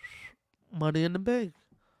like, Money in the Bank.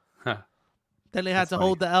 Huh. Then they had That's to funny.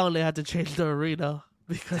 hold the L, and they had to change the arena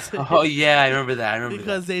because Oh yeah, I remember that. I remember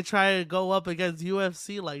because that. they try to go up against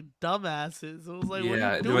UFC like dumbasses. It was like, what are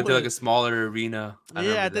Yeah, you they doing? went to like a smaller arena. I Yeah,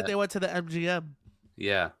 I remember think that. they went to the MGM.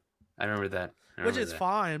 Yeah, I remember that. I Which remember is that.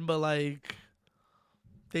 fine, but like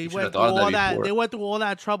they You should went have through thought of that all that. before. They went through all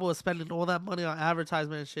that trouble of spending all that money on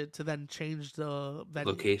advertisement and shit to then change the venue.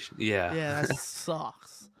 Location. Yeah. Yeah, that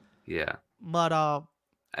sucks. Yeah. But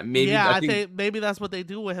Maybe yeah, I I think think maybe that's what they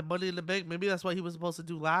do with him, Money in the Bank. Maybe that's what he was supposed to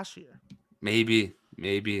do last year. maybe.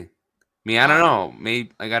 I mean, I don't know.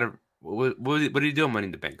 Maybe I gotta. What did he do on Money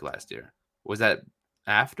in the Bank last year? Was that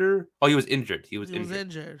after? Oh, he was injured. He was He was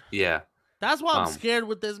injured. injured. Yeah. That's why I'm scared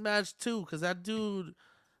with this match too, because that dude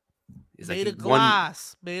It's made like a he won.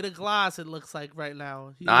 glass. Made a glass. It looks like right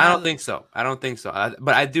now. No, I don't think so.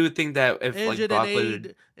 But I do think that if like Injured Brock in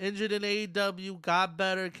Lesnar, injured in AEW, got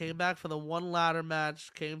better, came back for the one ladder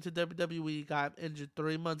match, came to WWE, got injured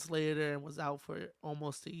 3 months later, and was out for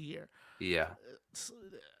almost a year. yeah,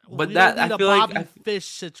 But We don't that I need a feel like Bobby Fish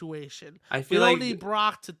situation. I We feel don't like need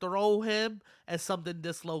Brock to throw him as something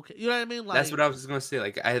dislocated. You know what I mean? that's Like, what I was just gonna say.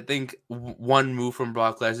 Like I think one move from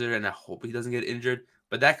Brock Lesnar, and I hope he doesn't get injured.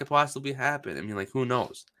 But that could possibly happen. I mean, like who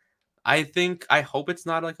knows? I hope it's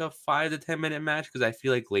not like a 5 to 10 minute match because I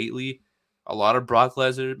feel like lately a lot of Brock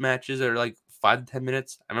Lesnar matches are like 5 to 10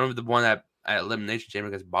 minutes. I remember the one at Elimination Chamber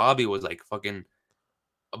because Bobby was like fucking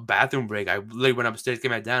a bathroom break. I literally went upstairs,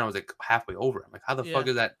 came back down. I was like halfway over. I'm like, how the fuck yeah.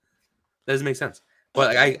 is that? That doesn't make sense.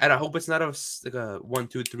 But like, I hope it's not like a 1,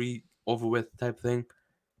 2, 3 over with type thing.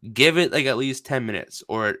 Give it like at least 10 minutes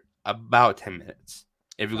or about 10 minutes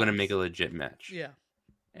if you're gonna make a legit match. Yeah.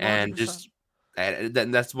 100%. And just and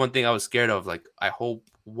that's one thing I was scared of. Like, I hope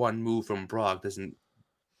one move from Brock doesn't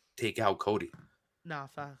take out Cody. Nah,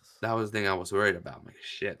 facts. That was the thing I was worried about. I'm like,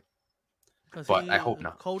 shit. Because But I hope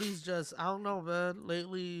not. Cody's just, I don't know, man.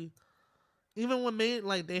 Lately, even when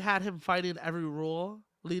they had him fighting every Raw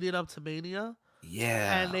leading up to Mania.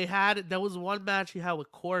 Yeah. And there was one match he had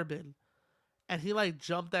with Corbin. And he like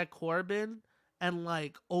jumped at Corbin and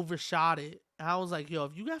like overshot it. And I was like, yo,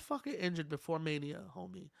 if you got fucking injured before Mania,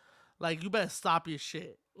 homie, like you better stop your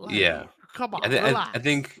shit. Like, Yeah. come on, I relax.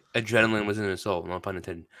 think adrenaline was in his soul, no pun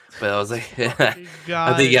intended. But I was like, Fucking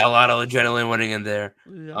I think guy. a lot of adrenaline running in there.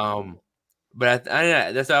 Yo. But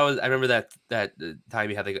that's how I remember that the time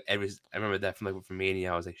he had like I remember that from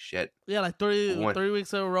Mania. I was like, shit. Yeah, like 3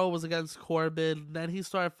 weeks in a row was against Corbin. Then he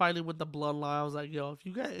started fighting with the Bloodline. I was like, yo, if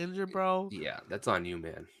you get injured, bro, Yeah, that's on you,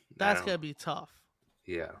 man. that's gonna be tough.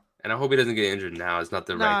 Yeah, and I hope he doesn't get injured now. It's not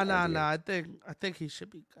the right time. Nah. I think he should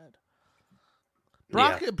be good.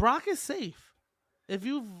 Yeah. Brock is safe. If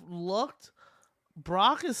you've looked,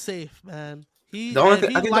 Brock is safe, man. He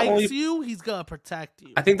likes you, he's gonna protect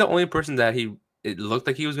you. I think the only person that it looked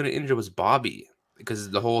like he was gonna injure was Bobby because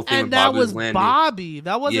the whole thing And with Bobby was landing. Bobby.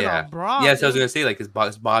 That wasn't on Brock. Yeah, so I was gonna say like his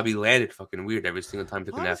Bobby landed fucking weird every single time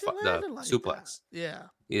taking the like suplex. That?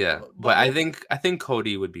 Yeah, but I think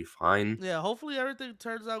Cody would be fine. Yeah, hopefully everything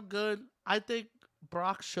turns out good. I think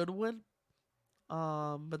Brock should win.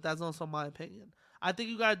 But that's also my opinion. I think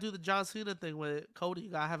you gotta do the John Cena thing with Cody.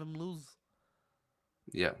 You gotta have him lose.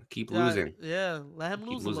 Yeah, keep losing. Yeah, let him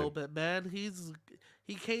lose a little bit, man.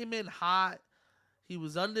 He came in hot. He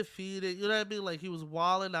was undefeated. You know what I mean? Like he was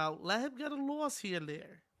walling out. Let him get a loss here and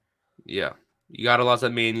there. Yeah, you got a loss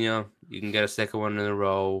at Mania. You can get a second one in a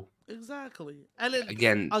row. Exactly. And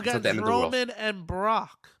then against Roman and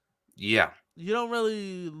Brock. Yeah. You don't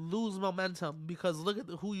really lose momentum because look at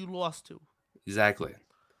who you lost to. Exactly.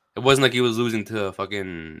 It wasn't like he was losing to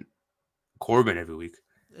fucking Corbin every week.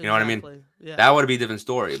 You know what I mean? Yeah. That would be a different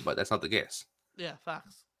story, but that's not the case. Yeah,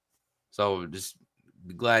 facts. So just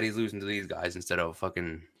be glad he's losing to these guys instead of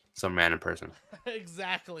fucking some random person.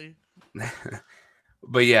 Exactly.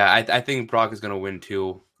 But yeah, I think Brock is gonna win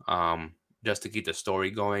too. Just to keep the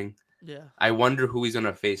story going. Yeah. I wonder who he's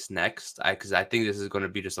gonna face next. Because I think this is gonna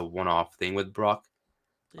be just a one-off thing with Brock.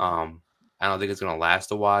 Yeah. I don't think it's gonna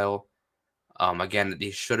last a while. Again,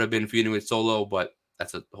 he should have been feuding with Solo, but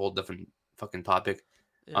that's a whole different fucking topic,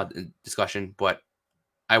 discussion. But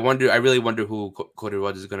I really wonder who Cody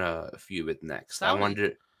Rhodes is gonna feud with next. Saudi. I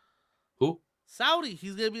wonder who. Saudi.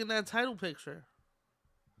 He's gonna be in that title picture.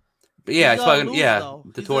 But yeah, it's fucking though.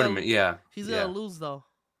 The tournament. He's gonna lose though.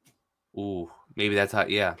 Ooh, maybe that's how.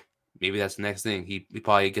 Yeah, maybe that's the next thing. He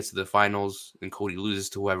probably gets to the finals and Cody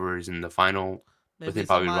loses to whoever is in the final. Within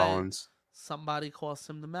probably Rollins. Somebody costs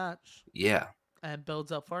him the match. Yeah. And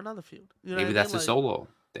builds up for another feud. You know maybe that's the Solo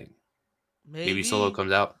thing. Maybe Solo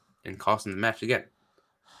comes out and costs him the match again.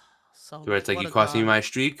 So where it's like, you cost me my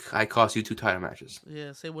streak, I cost you 2 title matches.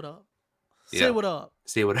 Yeah, say what up. Say what up.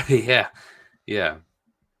 Yeah. Yeah. And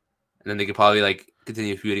then they could probably like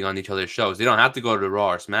continue feuding on each other's shows. They don't have to go to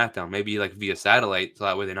Raw or SmackDown. Maybe like via satellite, so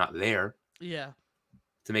that way they're not there. Yeah.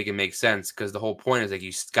 To make it make sense, because the whole point is like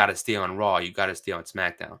you got to stay on Raw, you got to stay on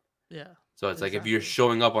SmackDown. Yeah. So it's like if you're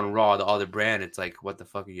showing up on Raw, the other brand, it's like, what the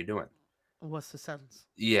fuck are you doing? What's the sense?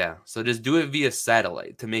 Yeah. So just do it via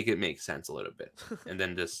satellite to make it make sense a little bit, and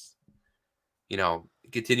then just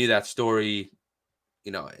continue that story.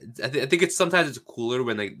 I think it's sometimes it's cooler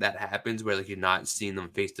when like that happens where like you're not seeing them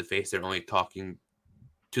face to face; they're only talking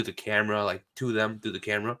to the camera, like to them through the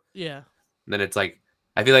camera. Yeah. And then it's like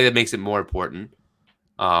I feel like that makes it more important.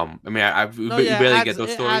 I mean, we barely get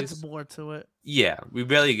those stories. It adds more to it. Yeah, we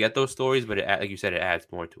barely get those stories, but like you said, it adds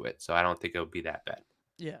more to it. So I don't think it would be that bad.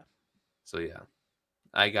 Yeah. So yeah,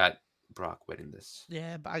 I got Brock winning this.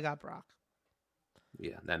 Yeah, but I got Brock.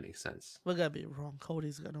 Yeah, that makes sense. We're gonna be wrong.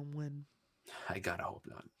 Cody's gonna win. I hope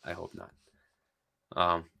not. I hope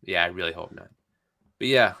not. Yeah, I really hope not. But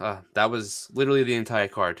yeah, that was literally the entire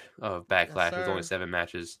card of Yes, Backlash. It was only sir. 7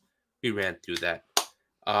 matches. We ran through that.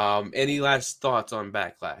 Any last thoughts on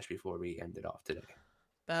Backlash before we end it off today?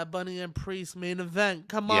 Bad Bunny and Priest main event.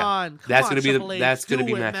 Come Yeah, on, Triple H, that's gonna do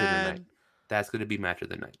be it, match of the night. man. That's gonna be match of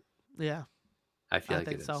the night. Yeah, I feel I like it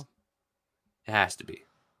think is. so. It has to be.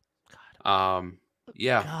 God,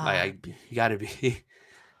 Yeah, God, gotta be,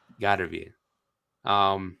 gotta be.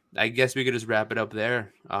 I guess we could just wrap it up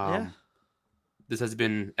there. yeah. This has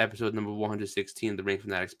been episode number 116 of the Ring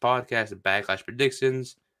Fanatics podcast, the Backlash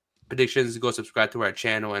predictions. Go subscribe to our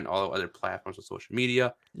channel and all our other platforms on social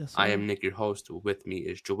media. Yes, I sir. am Nick, your host. With me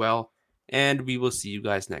is Joel, and we will see you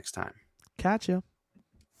guys next time. Catch ya.